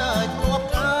អូនហើយធ្លាប់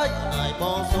កាយអូនហើយប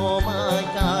ងសូមហើយ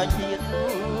កាយទៀត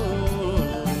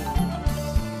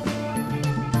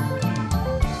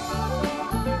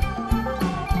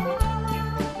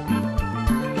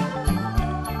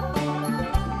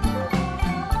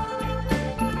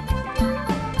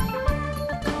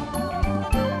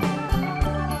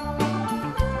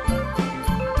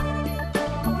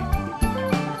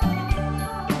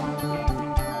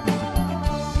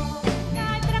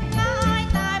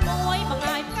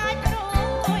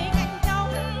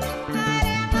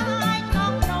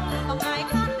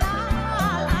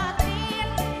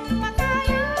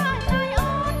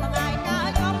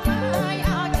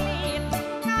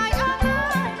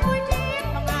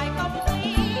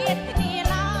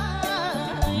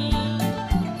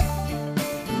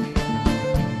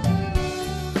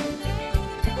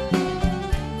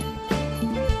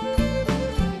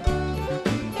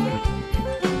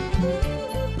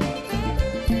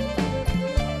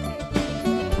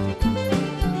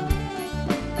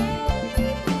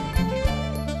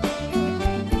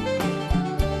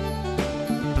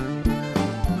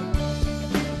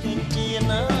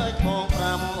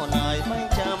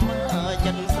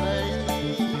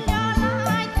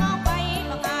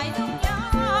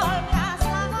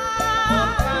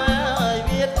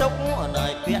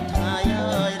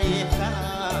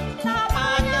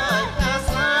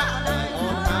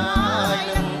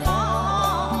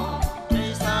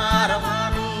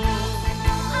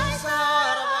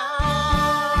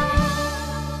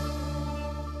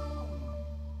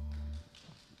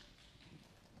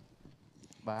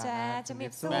ជំរា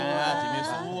បសួរ បាទជំរាប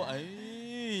សួរអី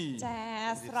ចា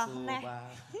ស្រស់ណាស់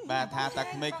បាទថាតា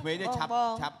ក្មេងៗនេះឆាប់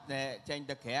ចេញ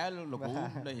ទៅក្រៅលោកគ្រូ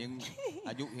ដូចរៀង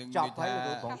អាយុរៀង ចប់ហើយ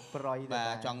លោកគ្រូប្រយ បា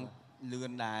ទចង់លឿ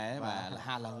នដែរបាទលះ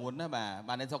លហួនណា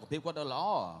បាទនៅសុខភាពគាត់ទៅល្អ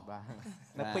បាទ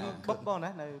នៅពេញបឹបបងណា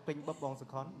នៅពេញបឹបបងសុ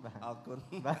ខុនបាទអរគុណ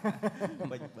បាទ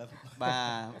ពេញបឹបបា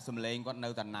ទសំឡេងគាត់នៅ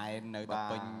តែណែននៅតែ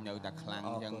ពេញនៅតែខ្លាំង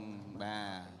អញ្ចឹងបា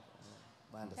ទ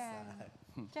បានទៅសារ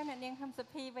ចាអ្នកនាងហឹមសុ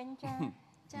ភីវិញចា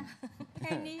ចាថ្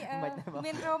ងៃនេះ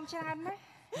មានរោមច្រើនណាស់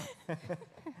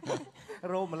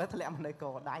រោមម្ល៉េះធ្លាក់មកនៅក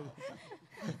ដៃ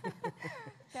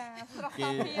ចាស្រស់ គេ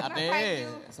អត់ទេ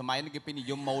សម័យនេះគេពេញនិ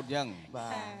យមម៉ូដអញ្ចឹងបា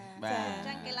ទ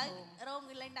ចឹងគេឡើងរោម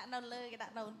គេលេងដាក់នៅលើគេដា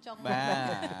ក់នៅចុង បាទ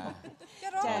គេ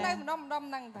រោមនៅម្ដុំ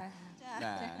ហ្នឹងតា ចា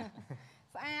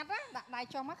ស្អាតណាដាក់ដៃ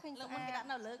ចុះមកឃើញ លើមុនគេដាក់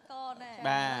នៅលើកណែ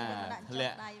បាទធ្លា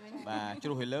ក់បាទជ្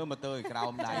រុះឲ្យលើមកទៅក្រោ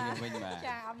មដៃវិញបាទ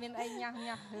ចាអត់មានអីញ៉ាស់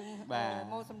ញ៉ាស់រឿង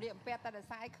ម៉ូសម្លៀកបំពាក់តែដោយ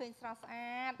សារឲ្យឃើញស្រស់ស្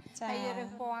អាតហើយរឿង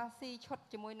ពណ៌ស៊ីឈុត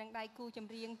ជាមួយនឹងដៃគូច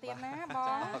ម្រៀងទៀតណាប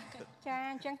ងចា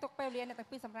អញ្ចឹងទុកពេលវេលាអ្នកទាំង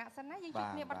ពីរសម្រាប់សិនណាយើងជួប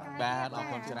គ្នាបាត់ក្រោយ បាទអរ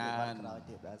គុណច្រើន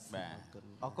បាទ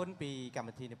អរគុណពីកម្ម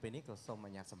វិធីនៅពេលនេះក៏សូមអ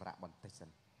ញ្ញាតសម្រាប់បន្តិចសិន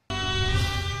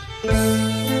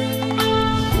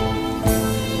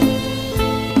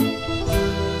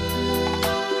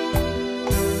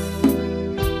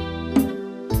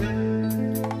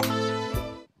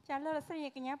ចាលោកស្រី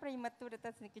កញ្ញាប្រិយមិត្តទូរទ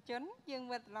ស្សនិកជនយើង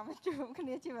វិលត្រឡប់មកជួបគ្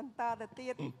នាជាបន្តទៅទៀ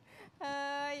តហើ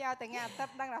យឲ្យតែថ្ងៃអាទិត្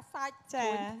យដឹងថាសាច់ចា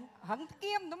ហឹង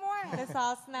គៀមទៅមកទៅស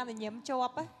ល់ស្នាមញញឹមជា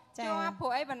ប់ចាព្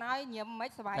រោះអីបណ្ដោយញញឹមមិន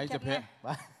សบายចិត្តណា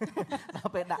ដ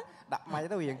ល់ពេលដាក់ម៉ៃ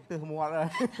ទៅរៀងទើសមាត់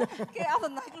គេអត់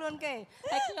សំណើខ្លួនគេ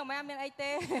ហើយខ្ញុំមិនមានអីទេ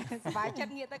សบายចិត្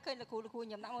តងាកទៅឃើញលោកគ្រូញ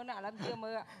ញឹមដាក់មើលណាឥឡូវជឿ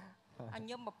មើលអញ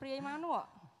ញឹមមកព្រាយមកនោះ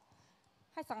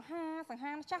ហើយសង្ហា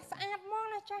ចាស់ស្អាតមក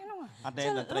ណាចាស់នោះអត់ទេត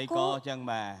ន្ត្រីកអញ្ចឹង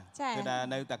បាទគឺថា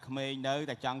នៅតែក្មេងនៅ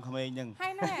តែចង់ក្មេងហ្នឹងហើ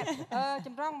យណែច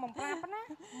ម្រងបំប្រាំណា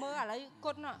មើលឥឡូវ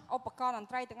គុណឧបករណ៍តន្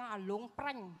ត្រីទាំងអស់អាលងប្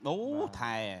រាញ់អូ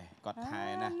ថែគាត់ថែ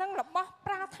ណានឹងរបស់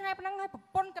ប្រើថែប៉ុណ្ណឹងហើយប្រ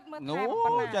ពន្ធគាត់មើលថែ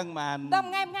ប៉ុណ្ណាអញ្ចឹងបានដល់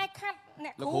ថ្ងៃខាត់អ្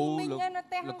នកគ្រូមីងនៅ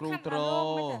ផ្ទះលោកគ្រូត្រូ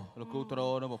លោកគ្រូត្រូ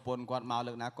នៅប្រពន្ធគាត់មក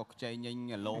លើកណាក៏ខ្ចីញ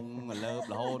ញលងលើប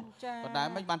រហូតប៉ុន្តែ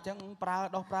មិនបានអញ្ចឹងប្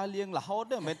រើលាងរហូត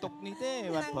ទេមិនមែនទុកនេះទេ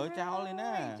បានប្រើចោលទេ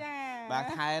ណាបាទ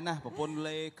ថែណាប្រពន្ធ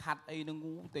លេខាត់អីនឹង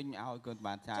ទិញឲ្យគាត់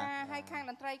បានចាហើយខាង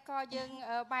តន្ត្រីក៏យើង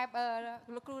បែប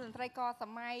លោកគ្រូតន្ត្រីក៏ស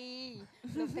ម័យ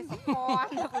លោកទេសភ័ណ្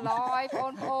ឌលោកឡយប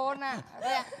ងណា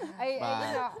អី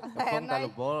តែតែរ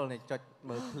វល់នេះចុច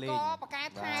មើលភ្លេងក៏បកកែ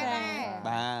ថែដែរ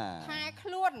បាទថែខ្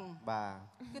លួនបា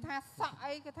ទគឺថាសក់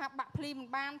អីគឺថាបាក់ភ្លីមិន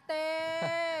បានទេ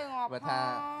ងាប់បើថា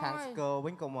ខាងស្គរ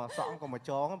វិញក៏មកសក់ក៏មក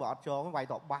ចងបើអត់ចងវាយ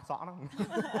តបាសសក់ហ្នឹង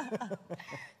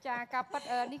ចាការប៉ັດ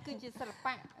នេះគឺជាសិល្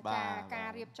បៈចាការ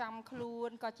រៀបចំខ្លួន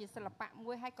ក៏ជាសិល្បៈ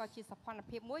មួយហើយក៏ជាសោភ័ណ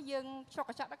ភាពមួយយើងឆ្លុក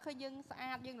កញ្ចក់ដល់ឃើញយើងស្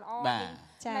អាតយើងល្អយើង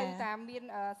នៅតែមាន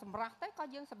សម្រស់ទៅក៏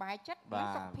យើងសប្បាយចិត្តមាន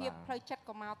សុខភាពផ្លូវចិត្ត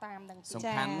ក៏មកតាមនឹងសំ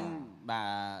ខាន់បាទ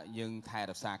យើងថែ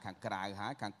រក្សាខាងក្រៅហើ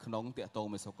យខាងក្នុងតាក់ទង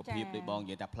មួយសុខភាពដូចបងនិ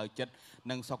យាយថាផ្លូវចិត្ត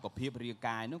និងសុខភាពរាង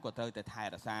កាយនោះក៏ត្រូវតែថែ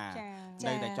រក្សា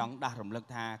នៅតែចង់ដាស់រំលឹក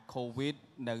ថា COVID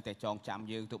នៅតែចងចាំ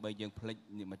យើងទោះបីយើងភ្លេច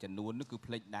មួយចំនួននោះគឺ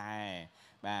ភ្លេចដែរ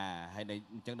បាទហើយ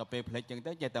អញ្ចឹងដល់ពេលភ្លេចអញ្ចឹង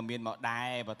ទៅចេះតែមានមកដែរ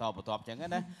បន្តអញ្ចឹង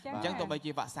ណាអញ្ចឹងទោះបី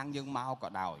ជាវ៉ាក់សាំងយើងមកក៏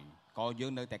ដោយក៏យើ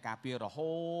ងនៅតែការពាររហូ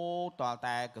តត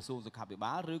តែក្រសួងសុខាភិ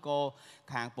បាលឬក៏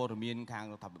ខាងព័ត៌មានខាង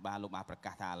រដ្ឋាភិបាលលោកបានប្រ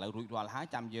កាសថាឥឡូវរួចរាល់ហើយ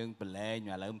ចាំយើងប្រឡែង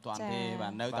ឥឡូវមិនទាន់ទេបា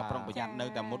ទនៅតែប្រុងប្រយ័ត្ននៅ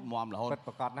តែមុតមមរហូត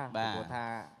ប្រកាសណាព្រោះថា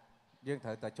យើងត្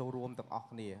រូវតែចូលរួមទាំងអស់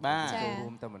គ្នាចូលរួ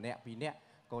មតែម្នាក់ពីរនាក់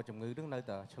ក៏ជំងឺនឹងនៅ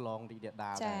តែឆ្លងរីករាល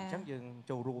ដាលដែរអញ្ចឹងយើង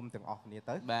ចូលរួមទាំងអស់គ្នា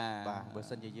ទៅបាទបើ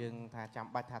សិនជាយើងថាចាំ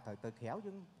បាច់ថាត្រូវទៅក្រៅ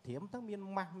យើងត្រៀមទៅមាន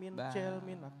ម៉ាស់មានជែល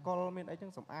មានអាកុលមានអីចឹ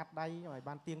ងសម្អាតដៃឲ្យ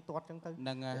បានទៀងទាត់ចឹងទៅរ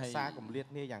ក្សាកម្រិត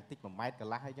គ្នាយ៉ាងតិច1ម៉ែត្រក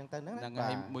ន្លះអីចឹងទៅហ្នឹងហើ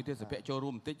យមួយទៀតសុភ័ក្រចូលរួ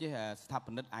មបន្តិចស្ថាប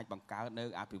និកអាចបង្កើតនៅ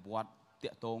អភិវឌ្ឍ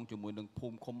តាក់ទងជាមួយនឹងភូ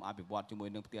មិឃុំអភិវឌ្ឍជាមួយ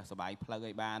នឹងផ្ទះសបាយផ្លូវ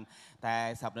ឲ្យបានតែ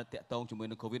ស្ថាបនិកតាក់ទងជាមួយ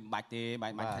នឹង COVID មិនបាច់ទេបា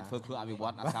ច់ធ្វើខ្លួនអភិវ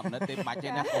ឌ្ឍស្ថាបនិកទេបាច់ទេ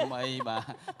ណាគុំអីបាទ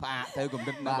ផ្អាកទៅកម្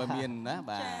រិតនៅបើមានណា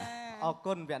បាទអរ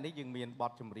គុណវគ្គនេះយើងមានប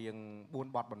ទចម្រៀង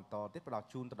4បទបន្តទៀតផ្ដល់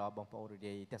ជូនទៅដល់បងប្អូនរាយ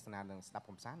ទស្សនានិងស្ដាប់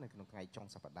កំសាន្តនៅក្នុងថ្ងៃចុង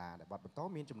សប្ដាហ៍ដែលបទបន្ត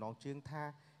មានចំណងជើងថា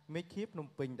មេឃាភ្នំ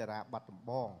ពេញតារាបាត់ដំ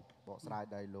បងបកស្រាយ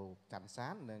ដោយលោកច័ន្ទសា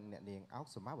ននិងអ្នកនាងអោក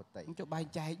សមាវតីចុះបែង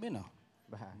ចែកមែន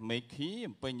បាទមេឃី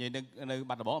ពេញនៅ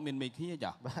បាត់ដំបងមានមេឃី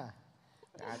ចាបាទ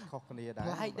អាចខុសគ្នាដែរ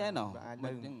ប្លែកដែរណ៎អាច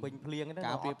នៅពេញភ្លៀងហ្នឹង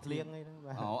ការពារភ្លៀងអីហ្នឹង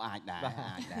បាទអូអាចដែរ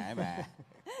បាទ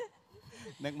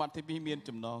នឹងបទទី2មាន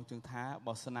ចំណងជើងថា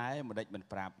បោះស្នេហ៍មិនដេចមិន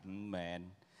ប្រាប់មែន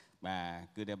បា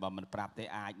ទគឺតែបើមិនប្រាប់ទេ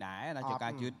អាចដែរណាចុះកា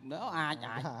រជឿអាច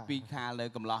ពីខាលលើ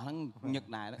កំឡោះហ្នឹងញឹក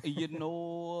ដែរអីយណូ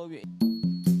វា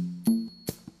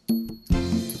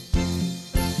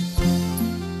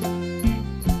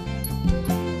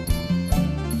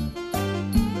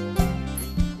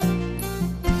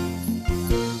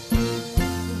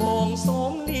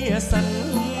សិន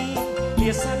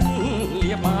លាសិន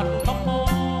លាបាត់ដំបង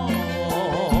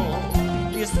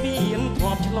លាស្ពានធ្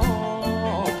លាប់ឆ្ល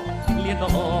ងលាដ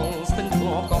ងស្ទឹងធ្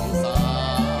លាប់កំសា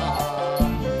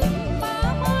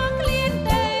មកក្លៀន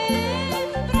ទេ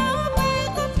រពេល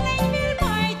ទៅផ្លេងវាល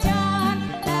បាយចាន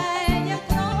តែយក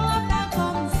ធ្លាប់ដល់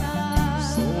កំសា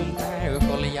សូមតែ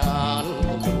កលយាន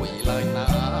មួយឡើយណា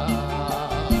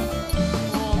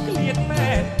មកក្លៀន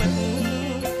មែនពិន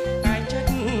តែចិត្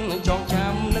តចង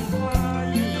ចាំនឹងថ្លៃ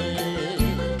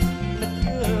នឹក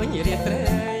ឃើញរាត្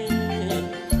រី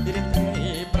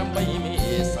8មេ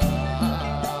សា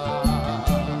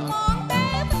មកតែ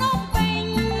ភ្នំពេញ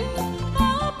ម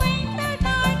កពេញទៅ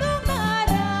ដោយដួងតា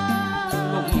រា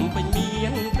ភ្នំពេញមា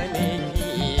នតែមេ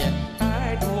ឃាតែ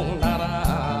ដួងតារា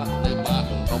នៅបាត់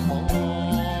ដំបង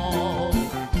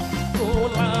គូ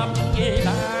ឡាបគេ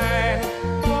ដែរ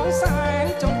បងសែន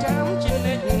ចងចាំជា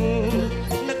និច្ច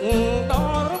នឹកដ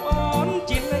ល់របងអូន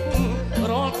ជានិច្ច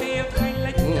រាល់ពេលថ្ងៃ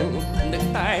លិចនឹក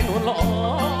តែនួនល្អ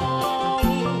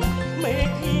មេ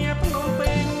ឃាភ្នំ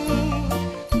ពេញ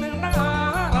នឹងតារា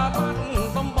បាត់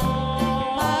ដំបងបើ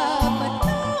មិន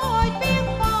ដូចពី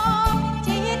បង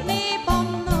ជាតិនេះបំ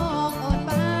ណងអូន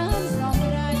បានស្រស់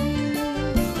រញ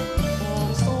បង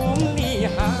សូមលា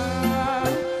ហើ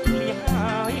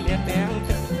យលាទាំង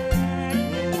ទឹក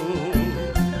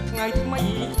ថ្ងៃថ្មី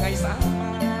ថ្ងៃស្អា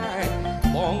ត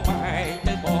បងបែក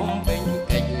ទៅបងពេញ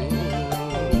កិច្ច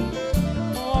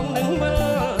បងនឹងមើ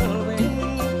លវិញ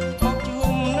មកជួ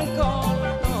មនឹងក៏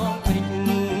ឡាប់ដងព្រិច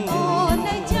អូន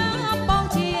នៅចាំបង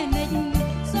ជានិច្ច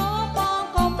សូមបង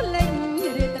កុំភ្លេច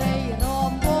រាត្រី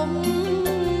រំវង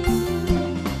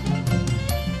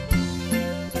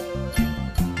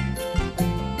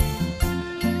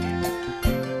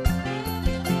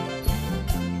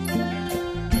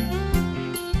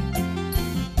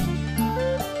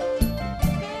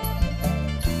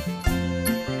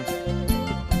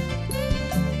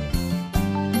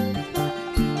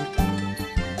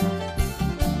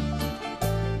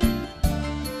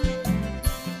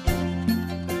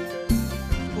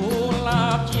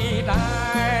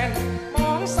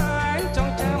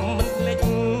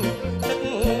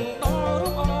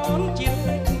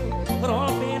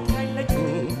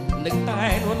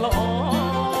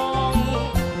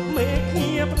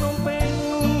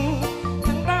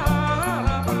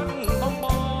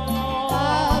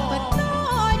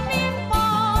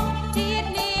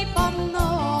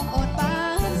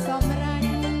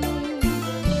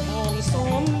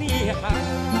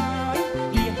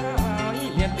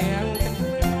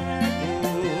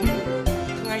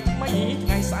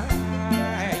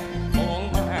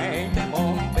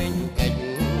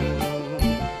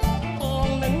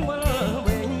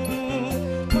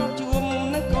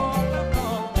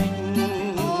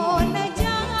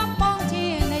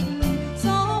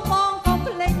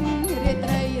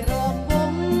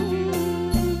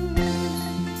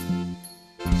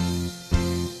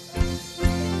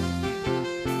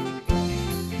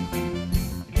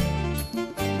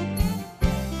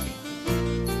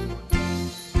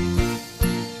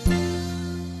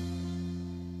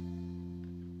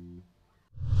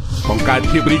កើត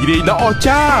ភាពរីករាយដ៏អស្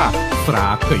ចារ្យស្រា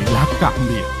កៃឡាកា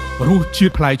មាសរសជា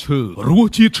តិផ្លែឈើរស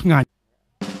ជាតិឆ្ងាញ់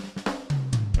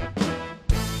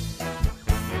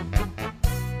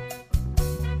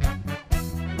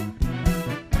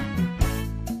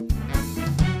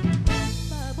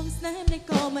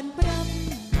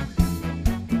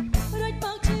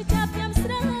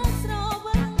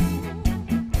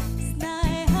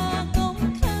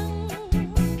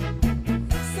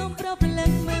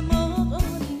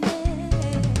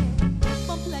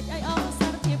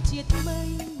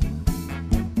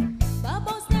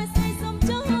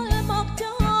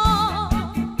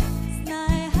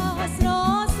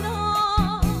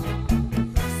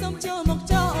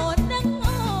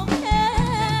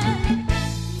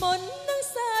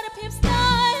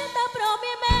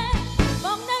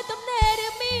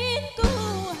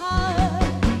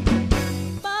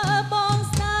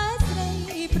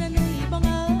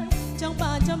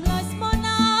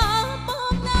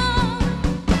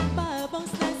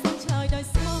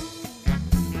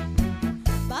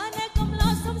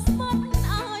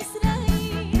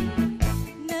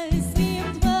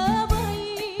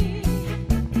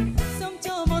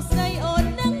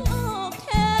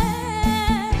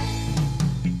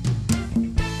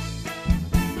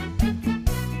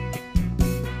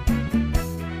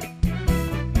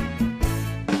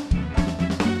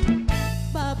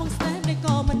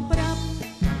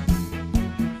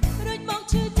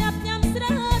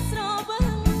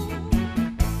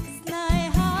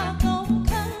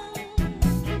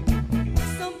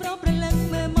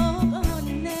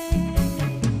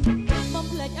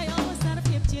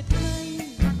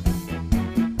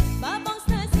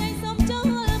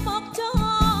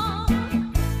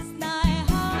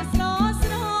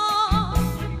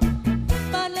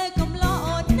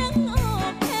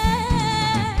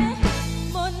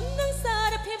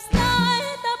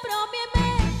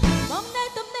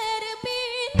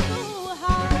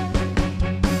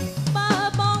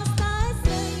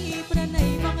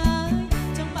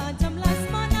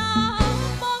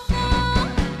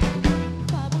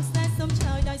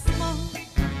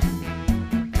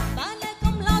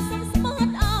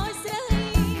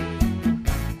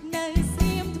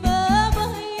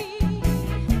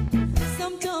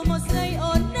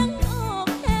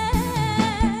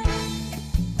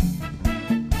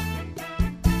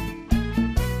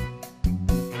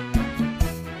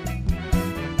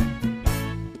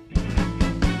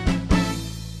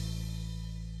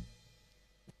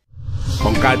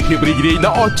កើតភាពរីករាយ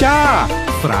ដ៏អស្ចារ្យ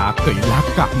ស្រាកៃឡា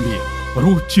កាមាសរ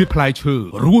សជាតិផ្លែឈើ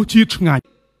រសជាតិឆ្ងាញ់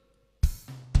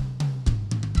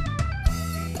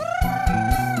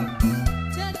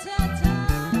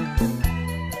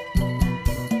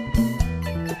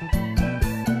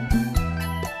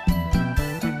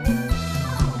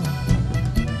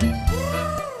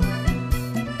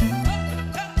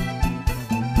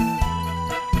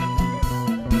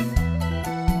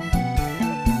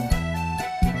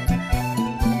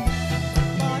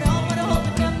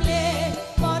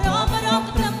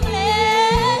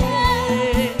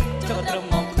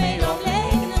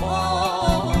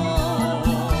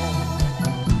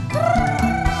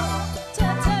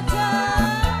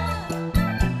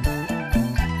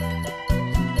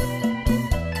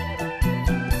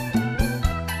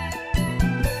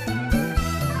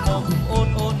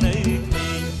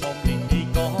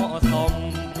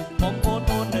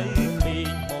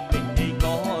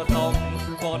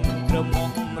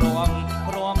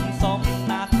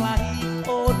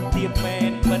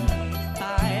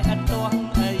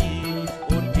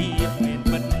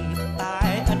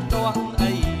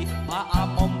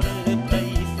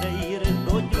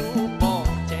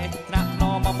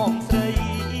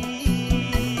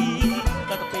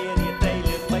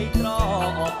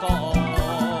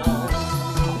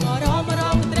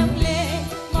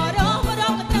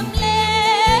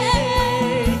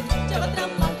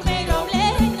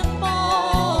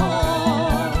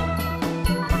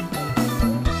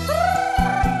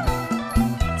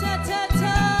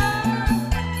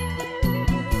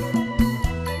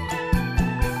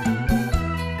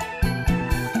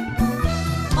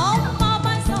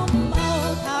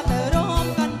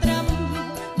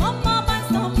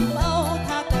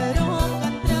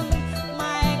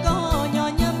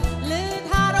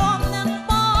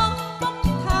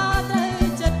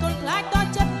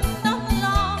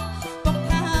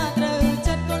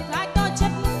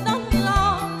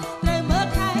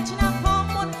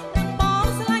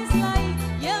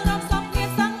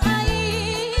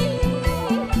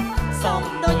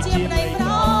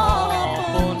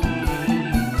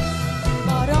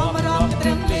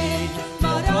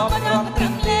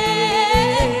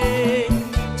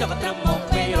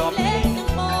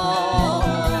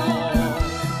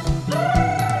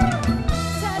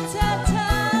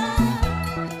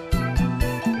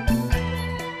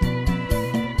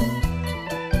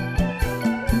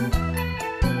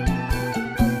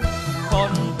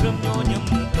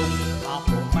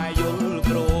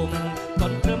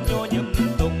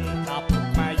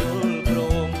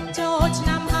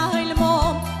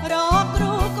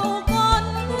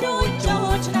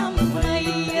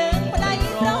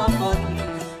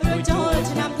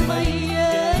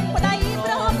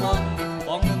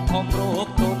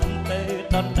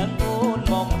នដឹងអូន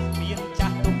មកមានចា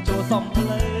ស់ទុំចូលសំភ្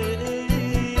លើ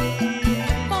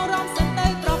មករំសិនទៅ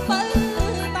ប្រពៅ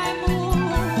តែមួ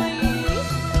យ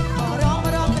មក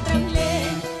រំទៅត្រឹមលេ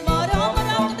មករំ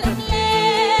ទៅត្រឹមលេ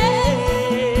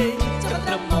ចាំ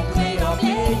ត្រឹមមកគ្រារំ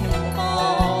លេនឹងប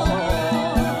ង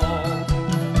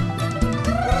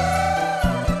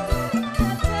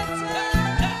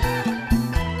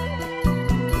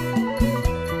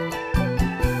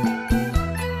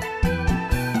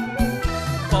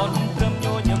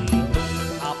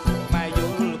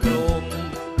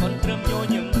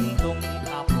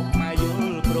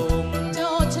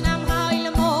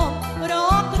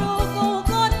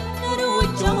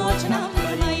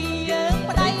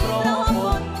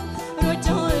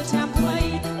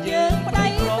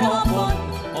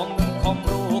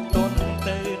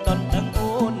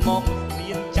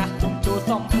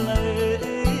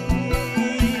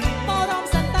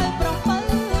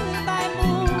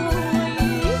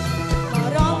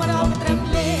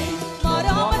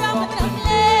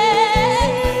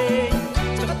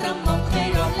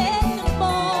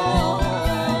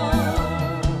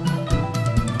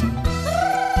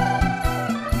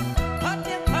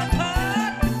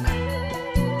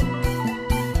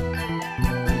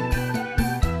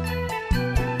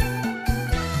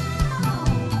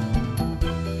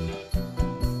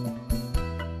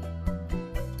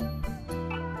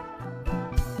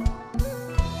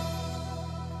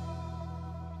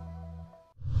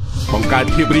បង្កើត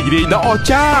ភាពរីករាយដ៏អស្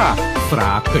ចារ្យស្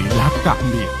រាកីឡាកាក់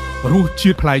មាសរសជា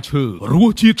តិផ្លែឈើរ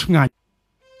សជាតិឆ្ងាញ់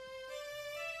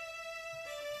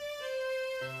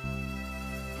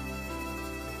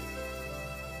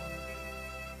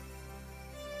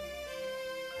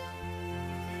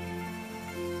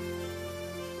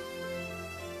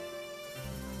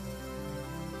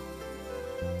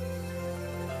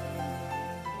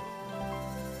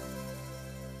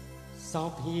សោ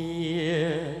ភា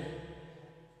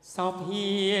សោភា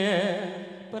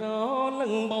ប្រនឹ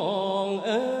ងបង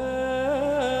អើ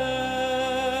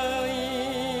យ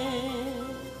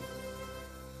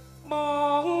ប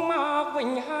ងមកវិ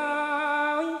ញហើ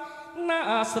យណា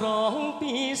ស្រង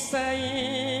ពីស័យ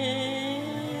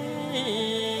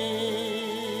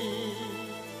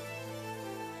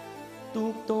ទូ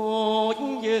កតូច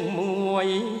យើងមួយ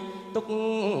ទុក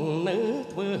នៅ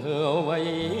ធ្វើអ្វី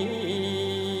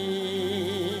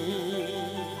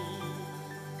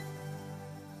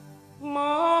ម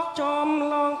កចំ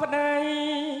ឡងប្តី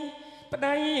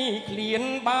ក្លៀន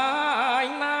បាយ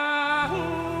ណា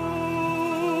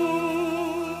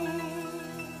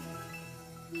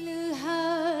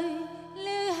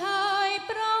លឺហើយ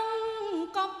ប្រង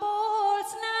កំពូល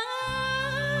ស្នា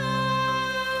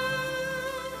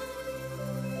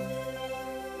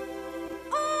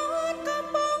អូនកំ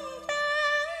ពុងតែ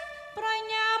ប្រ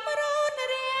ញាប់រូន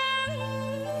រាំង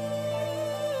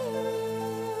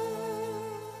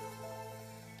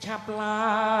ឆាប់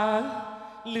ឡើង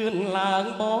លឿនឡើង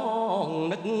បង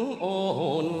នឹកអូ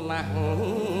នណាស់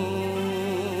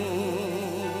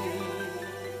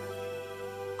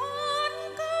អូន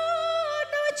ក៏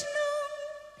ដូចឈ្នោះ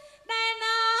ដែល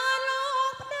ណាលោ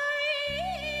កប្តី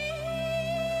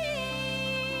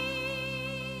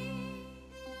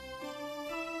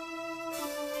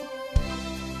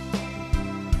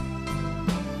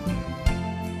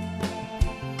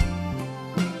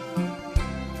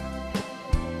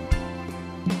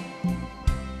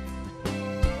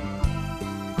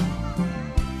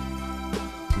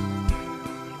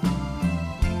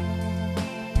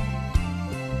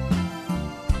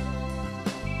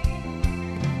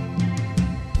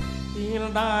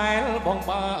ដែលបង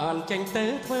បានចេញទៅ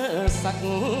ធ្វើសឹក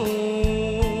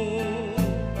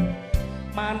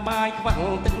បានបាយខ្វាំង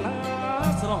ទឹកណា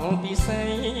ស្រងពីស័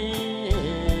យ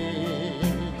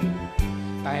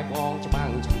តែបងច្បាំ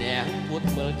ងឈ្នះពួត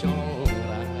មើលចង់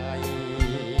រាយ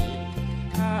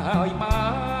ហើយបា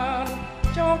ន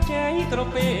ចោកជ័យត្រ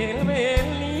ពេលវេ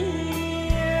លា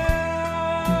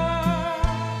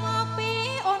មកពី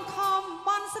អូនខំប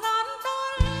ន់ស្រន់ដ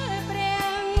ល់ព្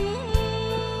រះ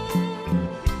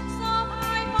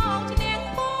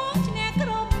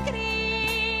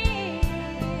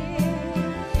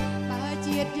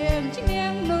យើងឈ្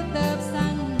នះនោះទៅ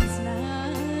សាំងស្នា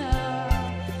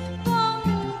បង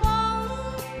ខ្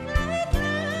លាយខ្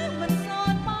លាមិនស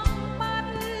នបងបាត់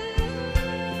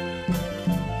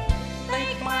តែ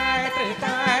ខ្មែរត្រូវ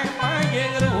តែខ្មែរយើ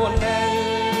ង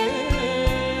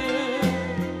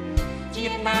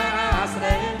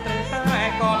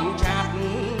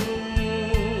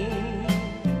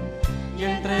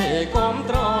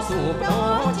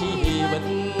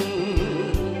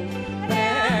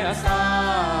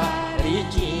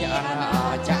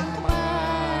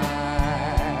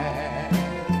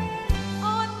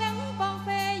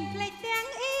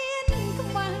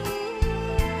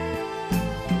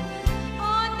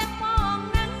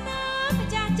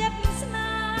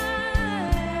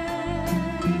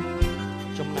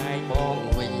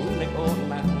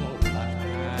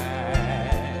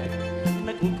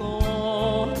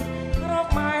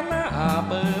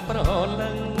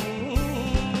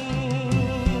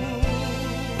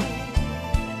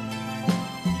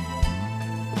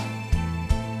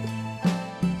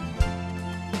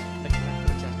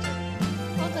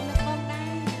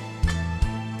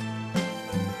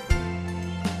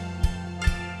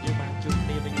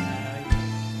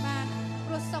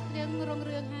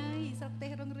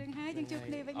ជួប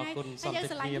គ្នាវិញហើយយើង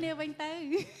ស្រឡាញ់គ្នាវិញទៅ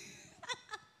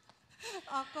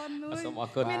អរគុណមួយសូមអរ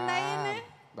គុណមានន័យណា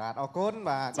បាទអរគុណ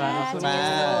បាទបាទអរគុណបា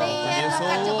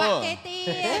ទច្បាស់គេទៀ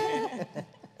ត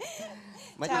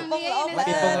មិនចាំពងល្អមិន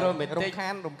គេពងរម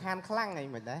រំខានខ្លាំងអី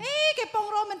មិនដែរគេពង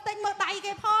រមបន្តិចមើលដៃ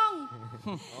គេផង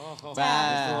បា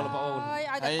ទសួរបងប្អូនឲ្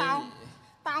យតែ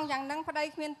តោងយ៉ាងហ្នឹងប្តី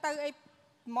គ្មានទៅអី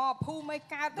មកភូមិអី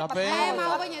កើតទៅបតែម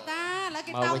កវិញឯតាឥឡូវ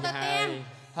គេតោងទៅផ្ទះ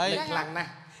ហើយខ្លាំងណាស់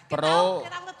ប្រូ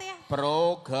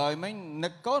ក្រោយមិញនឹ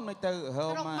កកូនមិនទៅហើ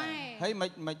មមកហើយ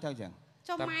មិនទៅចឹង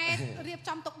ចុះម៉ែរៀប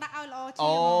ចំទុកដាក់ឲ្យល្អជាង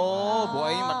អូព្រោះ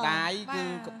អីម្ដាយគឺ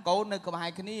កូននៅក្បែរ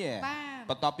គ្នា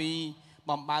បន្ទាប់ពី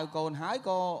បំបើកូនហើយ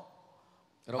ក៏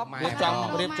រៀបចំ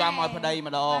ឲ្យប្តី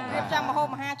ម្ដងរៀបចំមហូប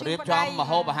អាហារជូនប្តីរៀបចំម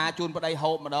ហូបអាហារជូនប្តី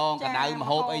ហូបម្ដងកដៅម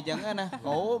ហូបអីចឹងណា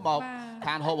អូមក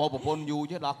ខានហូបប្រពន្ធយូរ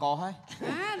chứដល់កហើយ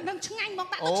នឹងឆ្ងាញ់មក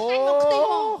ដាក់ទៅឆ្ងាញ់មកខ្ទិះ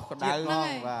មកកដៅ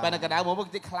បែរកដៅមក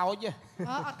តិចខ្លោច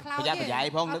អត់ខ្លោចប្រយ័ត្នប្រយែង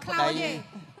ផងនឹកប្តី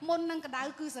មុននឹងកដៅ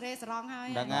គឺសេរីសរងហើយ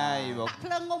ហ្នឹងហើយដាក់ភ្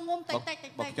លើងងុំតិច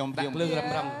ខ្ញុំភ្លើងរឹម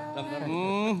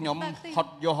ខ្ញុំហ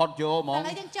ត់យកហ្មង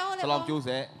ឆ្លងជូរ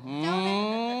ស្រែ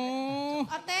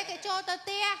អត់ទេគេចូលទៅផ្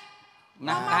ទះ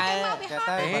ណាស់ដែរគេ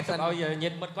ទៅសិនឲ្យញា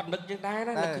តិមិត្តគាត់នឹកយើងដែរ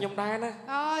ណានឹកខ្ញុំដែរណា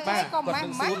អូយក៏មិនអ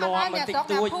ត់ទៅ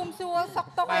ភូមិសួរសុក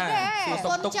តុកអីទេប្រ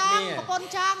ពន្ធចង់ប្រពន្ធ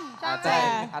ចង់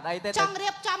អត់អីទេចង់រៀ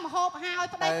បចំមហូបអាហារឲ្យ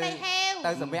ប្តីប្តីហេវ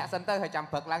ទៅសម្រាប់សិនទៅហើយចាំ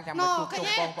ព្រឹកឡើងចាំមកជួប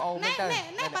បងប្អូនទៅ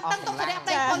នេះបាត់តឹងទុកសម្រាប់ប្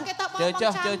តីប្រពន្ធគេទៅបង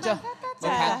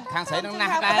ចើខាងស្រីនឹងណាស់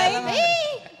ដែរ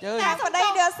ជើខាងប្តី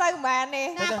đưaសូវប៉ុន្មានទេ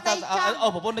អូ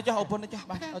ប្រពន្ធទៅចុះ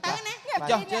បាទ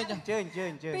ចុះ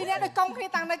ពីអ្នកដូចកុំគ្នា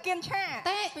តាំងនៅគៀនឆា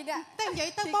ពីអ្នកតែនិយាយ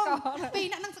ទៅបងពី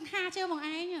អ្នកនឹងសង្ហាជើបង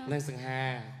ឯងនឹងសង្ហា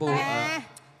ពូ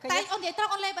តែអូននិយាយត្រ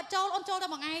ង់អូនលេបាត់ចូលអូនចូលទៅ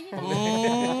បងឯង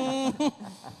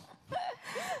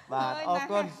បាទអរ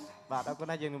គុណបាទអរគុណ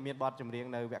ណាស់យើងនឹងមានបទចម្រៀង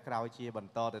នៅវគ្គក្រោយជាប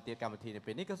ន្តទៅទៀតកម្មវិធីនៅ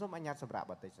ពេលនេះក៏សូមអញ្ញាតសម្រាប់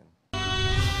បន្តិចសិន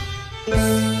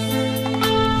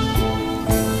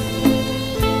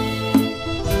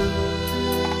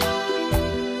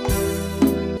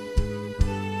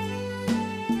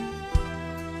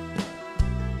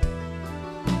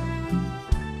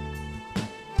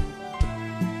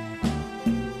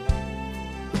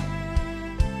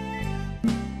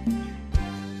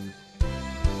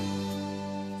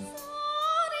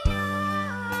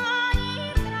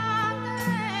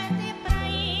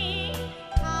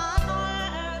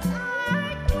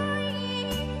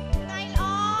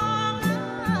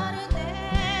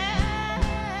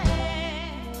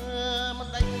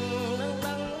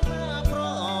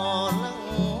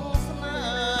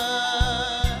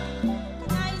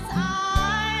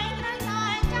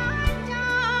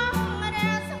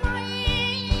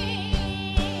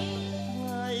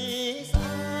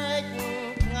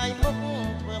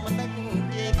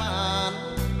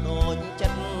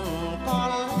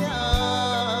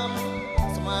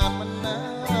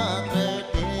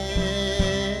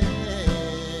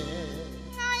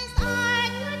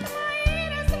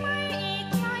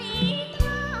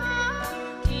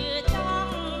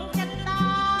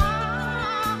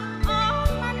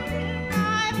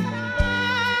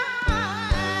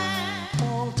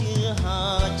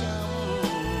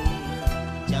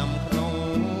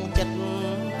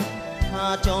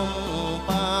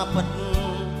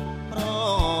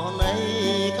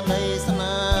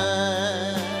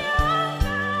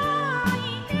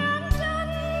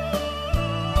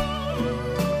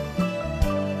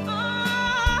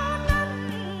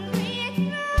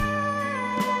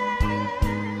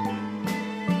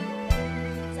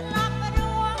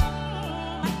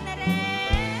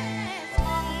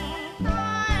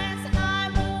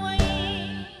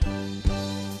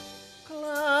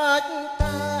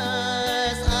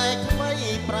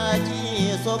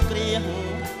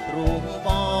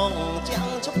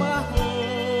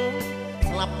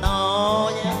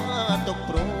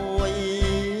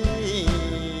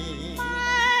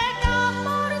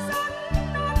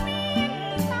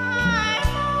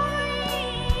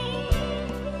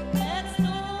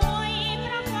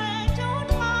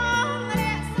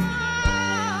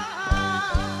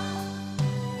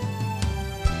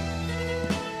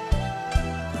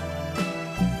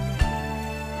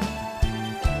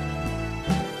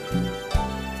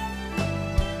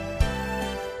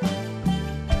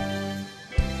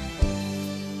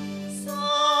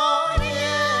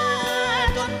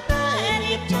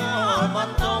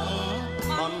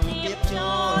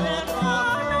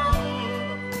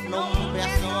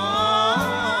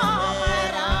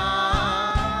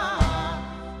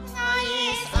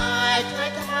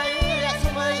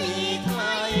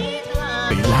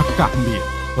កាក់មាស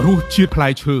រសជាតិផ្លែ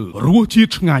ឈើរសជា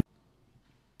តិឆ្ងាញ់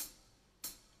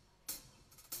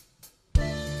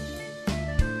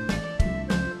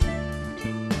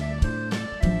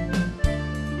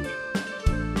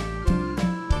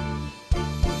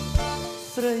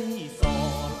ស្រីស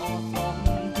ល្អស្រស់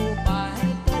គួរបែរ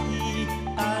ទៅ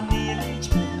តានាង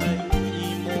ឈ្មោះអី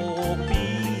មកពី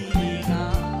ណា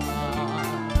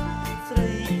ស្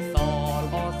រីស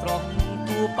ល្អស្រស់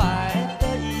គួរបែរ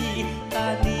ទៅតា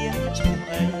នាងឈ្មោះ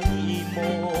អីម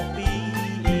កពី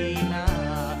ណា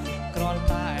គ្រាន់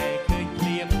តែឃើញភ្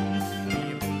លាម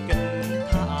គិត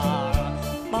ថា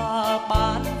បើបា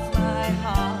នស្នេ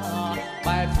ហា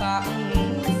បែបសាក់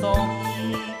សុំ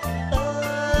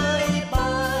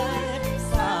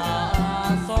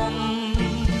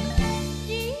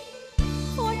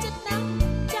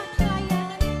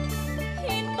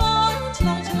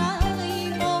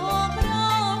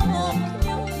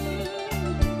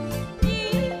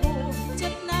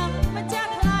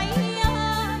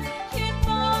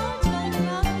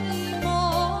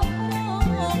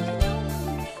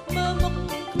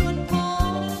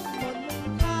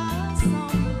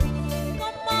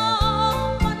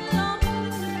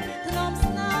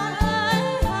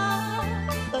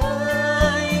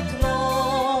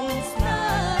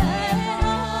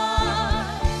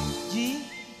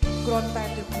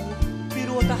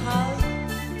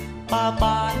បើ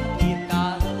បានមានកា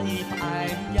យផ្អែ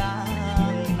មយ៉ាង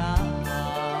ណា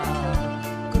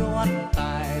គ្រាន់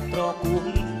តែប្រគួង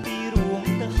ពីរួម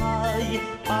ទៅហើយ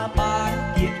បើបាន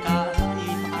មានកាយ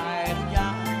ផ្អែមយ៉ា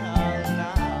ង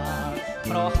ណា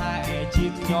ប្រហែលជា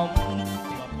ខ្ញុំ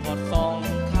គាត់សង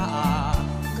ខា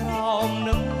ក្រោម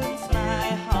នឹងស្នេ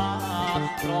ហា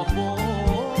ប្រពោ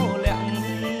លាក់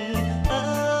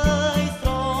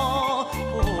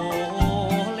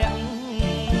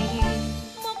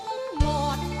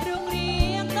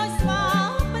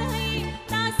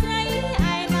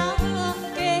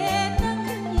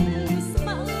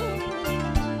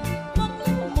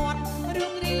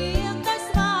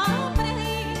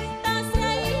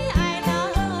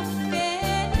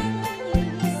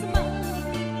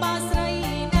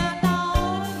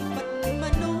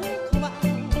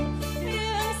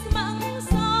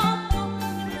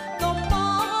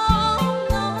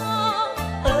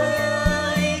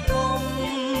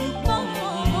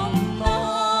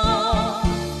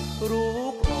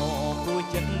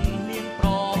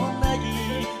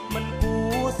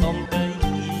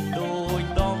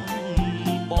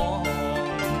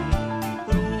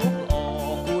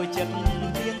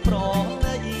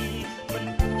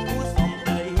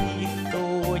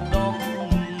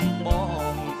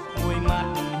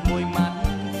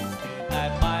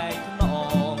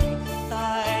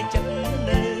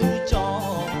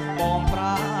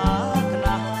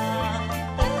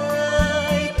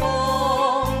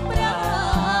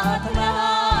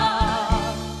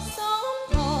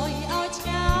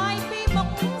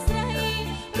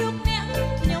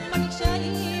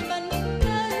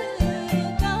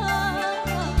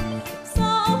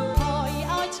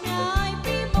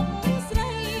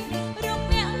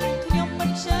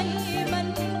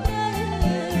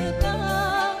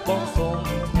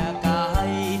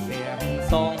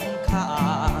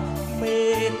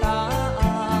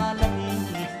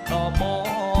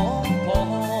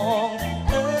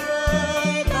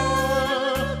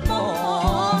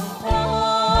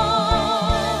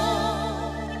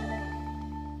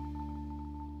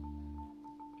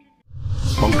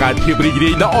การភាពរីក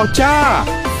រាយដ៏អស្ចារ្យ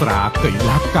ស្រាកី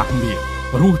ឡាកាក់មាស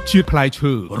រសជាតិផ្លែ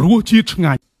ឈើរសជាតិឆ្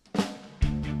ងាញ់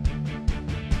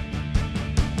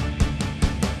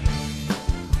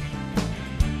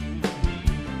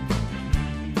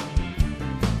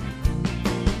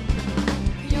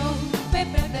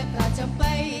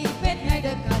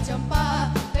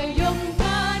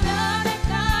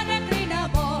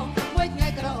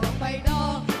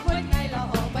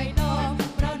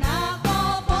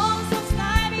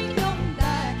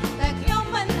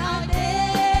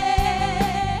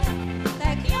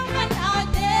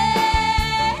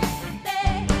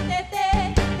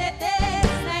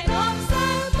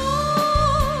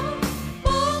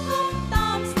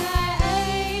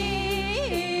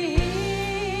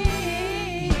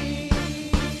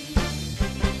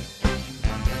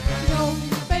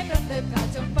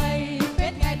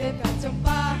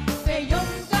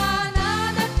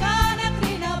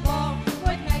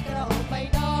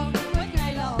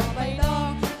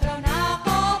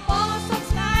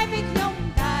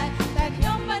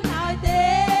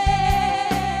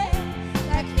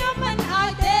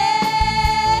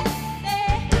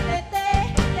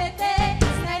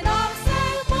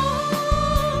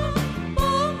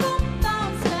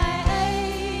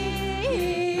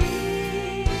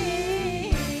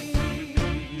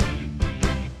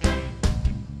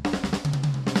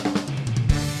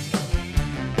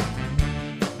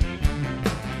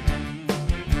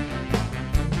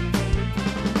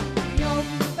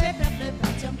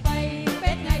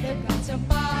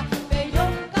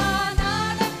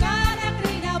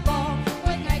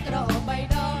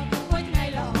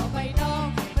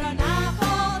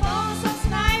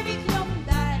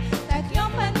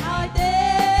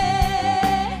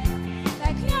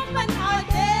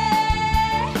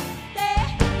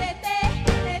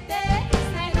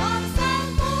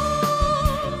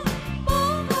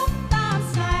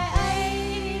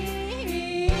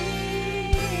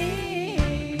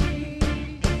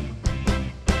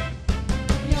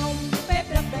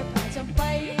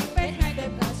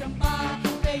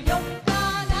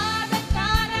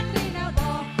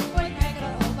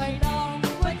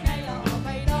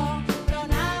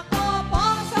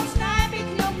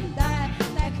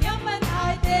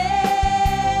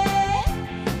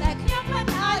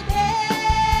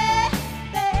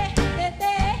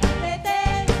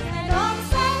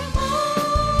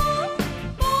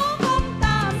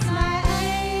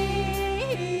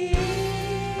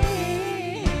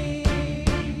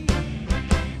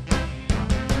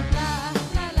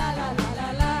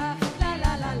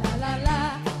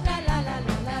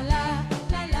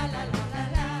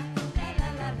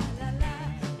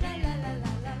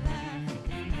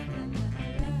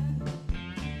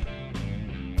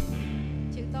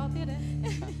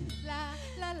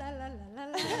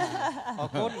អរ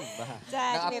គុណចា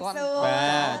ជំរាបសួរបា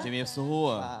ទជំរាបសួរ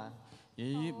យី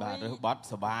បាទរើសបត់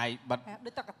សបាយបត់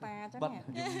ដូចតកតាចឹង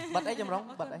បត់អីចម្រុង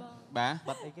បត់អីបាទ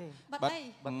បត់អីគេបត់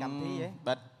កម្មវិធីហ៎ប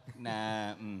ត់ណា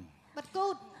បត់គូ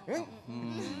ត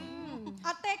អ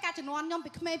ត់ទេការជំនាន់ខ្ញុំ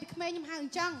ពីក្មេងខ្ញុំហៅអ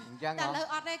ញ្ចឹងតែលើ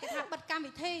អត់ទេគេថាបិទកម្ម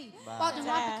វិធីបើជំ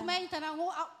នាន់ពីក្មេងតែងូ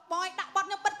បយដាក់បត់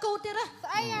ខ្ញុំបិទគូតទៀត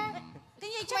ស្អីហ៎គេនិ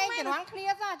យាយចឹងជំនាន់គ្នា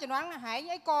ចាជំនាន់ហែង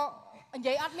អីក៏និ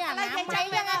យាយអត់មានអាណាម័យចឹង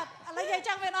ឥឡូវនិយាយ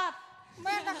ចឹងវាអត់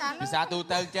មែនតែកាលភាសាទូ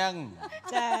ទៅចឹង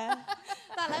ចា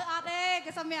តែឥឡូវអត់ទេ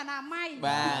គេសុំមានអនាម័យ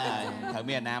បាទត្រូវ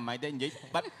មានអនាម័យទេនិយាយ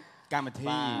បិទកម្មវិធី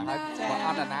ហើយបើអ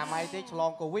ត់អនាម័យទេឆ្ល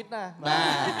ងកូវីដណាបា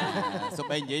ទសុំ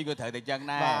បីនិយាយក៏ត្រូវតែចឹង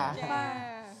ដែរបាទ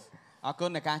អរគុណ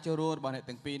នៃការចូលរួមរបស់អ្នក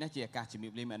ទាំងពីរនេះជាឱកាសជំរា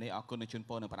បលាមែននេះអរគុណនឹងជូន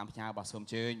ពរនៅ5ផ្ញើរបស់សូម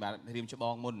ជើញបាទរៀមច្ប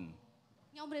ងមុន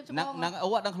ខ្ញុំរៀបច្បងហ្នឹងអូ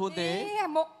អត់ដឹងខ្លួនទេ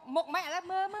មុខម៉ែឥឡូវ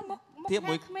មើលមុខ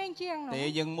ក្មេងជាងទេ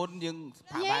យើងមុនយើង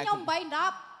ថាបាយខ្ញុំ8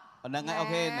 10ហ្នឹងហើយអូ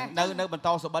ខេនៅបន្ត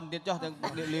សុបិនទៀតចុះទាំង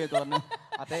លាគាត់ហ្នឹង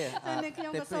អត់ទេខ្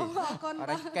ញុំក៏សូមអរគុណអ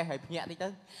ត់កេះឲ្យភ្ញាក់តិចទៅ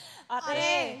អត់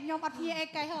ទេខ្ញុំអត់ភ្ញាក់អី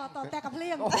កេះតតែកាភ្លៀ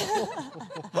ង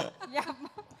យ៉ាប់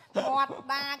មាត់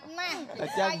ដាច់ណាស់អ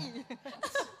ញ្ចឹង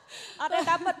អត់ទេ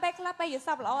តាមពិតពេលខ្លះពេលយល់ស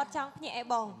ប្តិល្អអត់ចង់ភ្ញាក់អី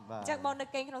បងអញ្ចឹងបងនៅ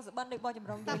គេងក្នុងសុបិនដូចបងចម្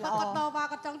រុងតែគាត់តវ៉ា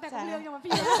គាត់ចង់តែកាភ្លៀងខ្ញុំមកភ្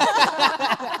ញាក់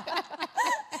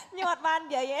ខ្ញុំអត់បាន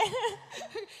និយាយទេ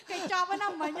គេចប់ហើយណា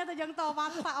មិញតែយើងតវ៉ា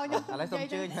ថាឲ្យខ្ញុំឥឡូវសូម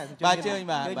ជើញបាទជើញ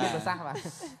បាទជើញប្រសាសន៍បាទ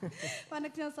បាទ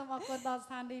ខ្ញុំសូមអរគុណដល់ស្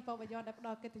ថានីយ៍បបយ័នដែលផ្ដ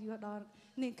ល់កិត្តិយសដល់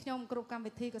នាងខ្ញុំគ្រប់កម្ម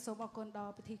វិធីក៏សូមអរគុណដ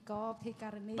ល់ពិធីករពិធីកា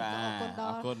រនីក៏អរគុណដ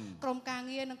ល់ក្រុមការ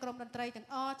ងារនិងក្រុមតន្ត្រីទាំង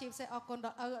អស់ជាពិសេសអរគុណដ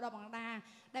ល់ដល់បងដា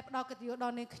ដែលផ្ដល់កិត្តិយសដ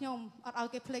ល់នាងខ្ញុំអត់ឲ្យ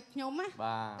គេភ្លេចខ្ញុំណា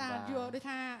តាយល់ដូច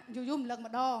ថាយូររំលឹក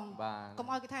ម្ដងកុំ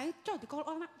ឲ្យគេថាចុះតកូល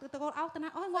អស់ណាតកូលអោតណា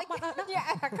អស់ងាប់បាត់អត់ដឹង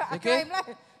គេ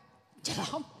ច្រ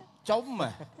ឡំ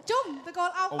ជុំតកូល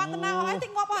អោបាត់ណាហើយតិ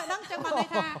ចងាប់ហើយដឹងចឹងបានន័យ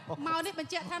ថាមកនេះប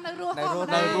ញ្ជាក់ថានៅរស់ផង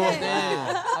នៅរស់ទេ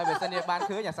ហើយបើសិនជាបាន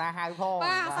ឃើញអាសាហៅផង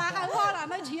បាទអាសាហៅផងអា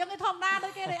នៅជ្រៀងឯធម្មតាដូ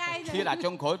ចគេនេះឯងទៀតអាច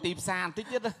ចុងក្រោយទីផ្សារបន្តិច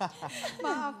ទៀត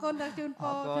បាទអរគុណដល់ជូនព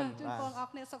រអរ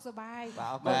គ្នាសុខសប្បាយ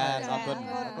បាទអរ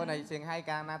គុណឲ្យសៀងហៃ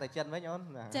កាលណាតែចិត្តវិញអូន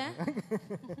ចា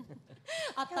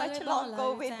អត់ទៅឆ្លងកូ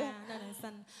វីដចានៅនឹងសិ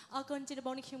នអរគុណជាដំ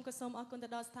បូងនេះខ្ញុំក៏សូមអរគុណទៅ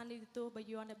ដល់ស្ថានីយ៍ទទួលបា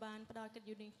យ័នដែលបានផ្ដល់កិត្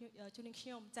តិយសជូនខ្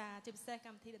ញុំចាជាពិសេសក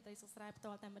ម្មវិធីតន្ត្រីសុខស្រាយផ្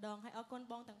ទាល់តែម្ដងហើយអរគុណ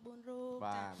បងទាំង4រូប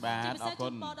ចាបាទអរគុ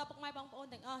ណដល់ពុកម៉ែបងប្អូន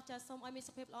ទាំងអស់ចាសូមឲ្យមាន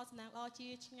សុខភាពល្អសំណាងល្អជា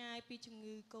ឆ្ងាយពីជំ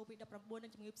ងឺ COVID-19 និ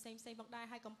ងជំងឺផ្សេងផងដែរ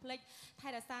ហើយកុំភ្លេចថែ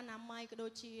រក្សាអនាម័យក៏ដូ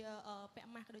ចជាពាក់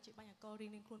ម៉ាស់ក៏ដូចជាបាញ់អាល់កុលរៀ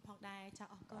ងៗខ្លួនផងដែរចា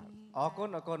អរគុណ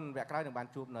វគ្គក្រោយនឹងបាន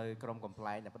ជួបនៅក្រុមកំ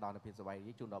pl ែងដែលផ្ដល់នូវភាពសុវ័យ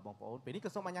រីកជូនដល់បងប្អូនពេលនេះក៏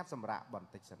សូមអញ្ញាតសម្រាប់បន្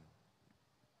តិចសិន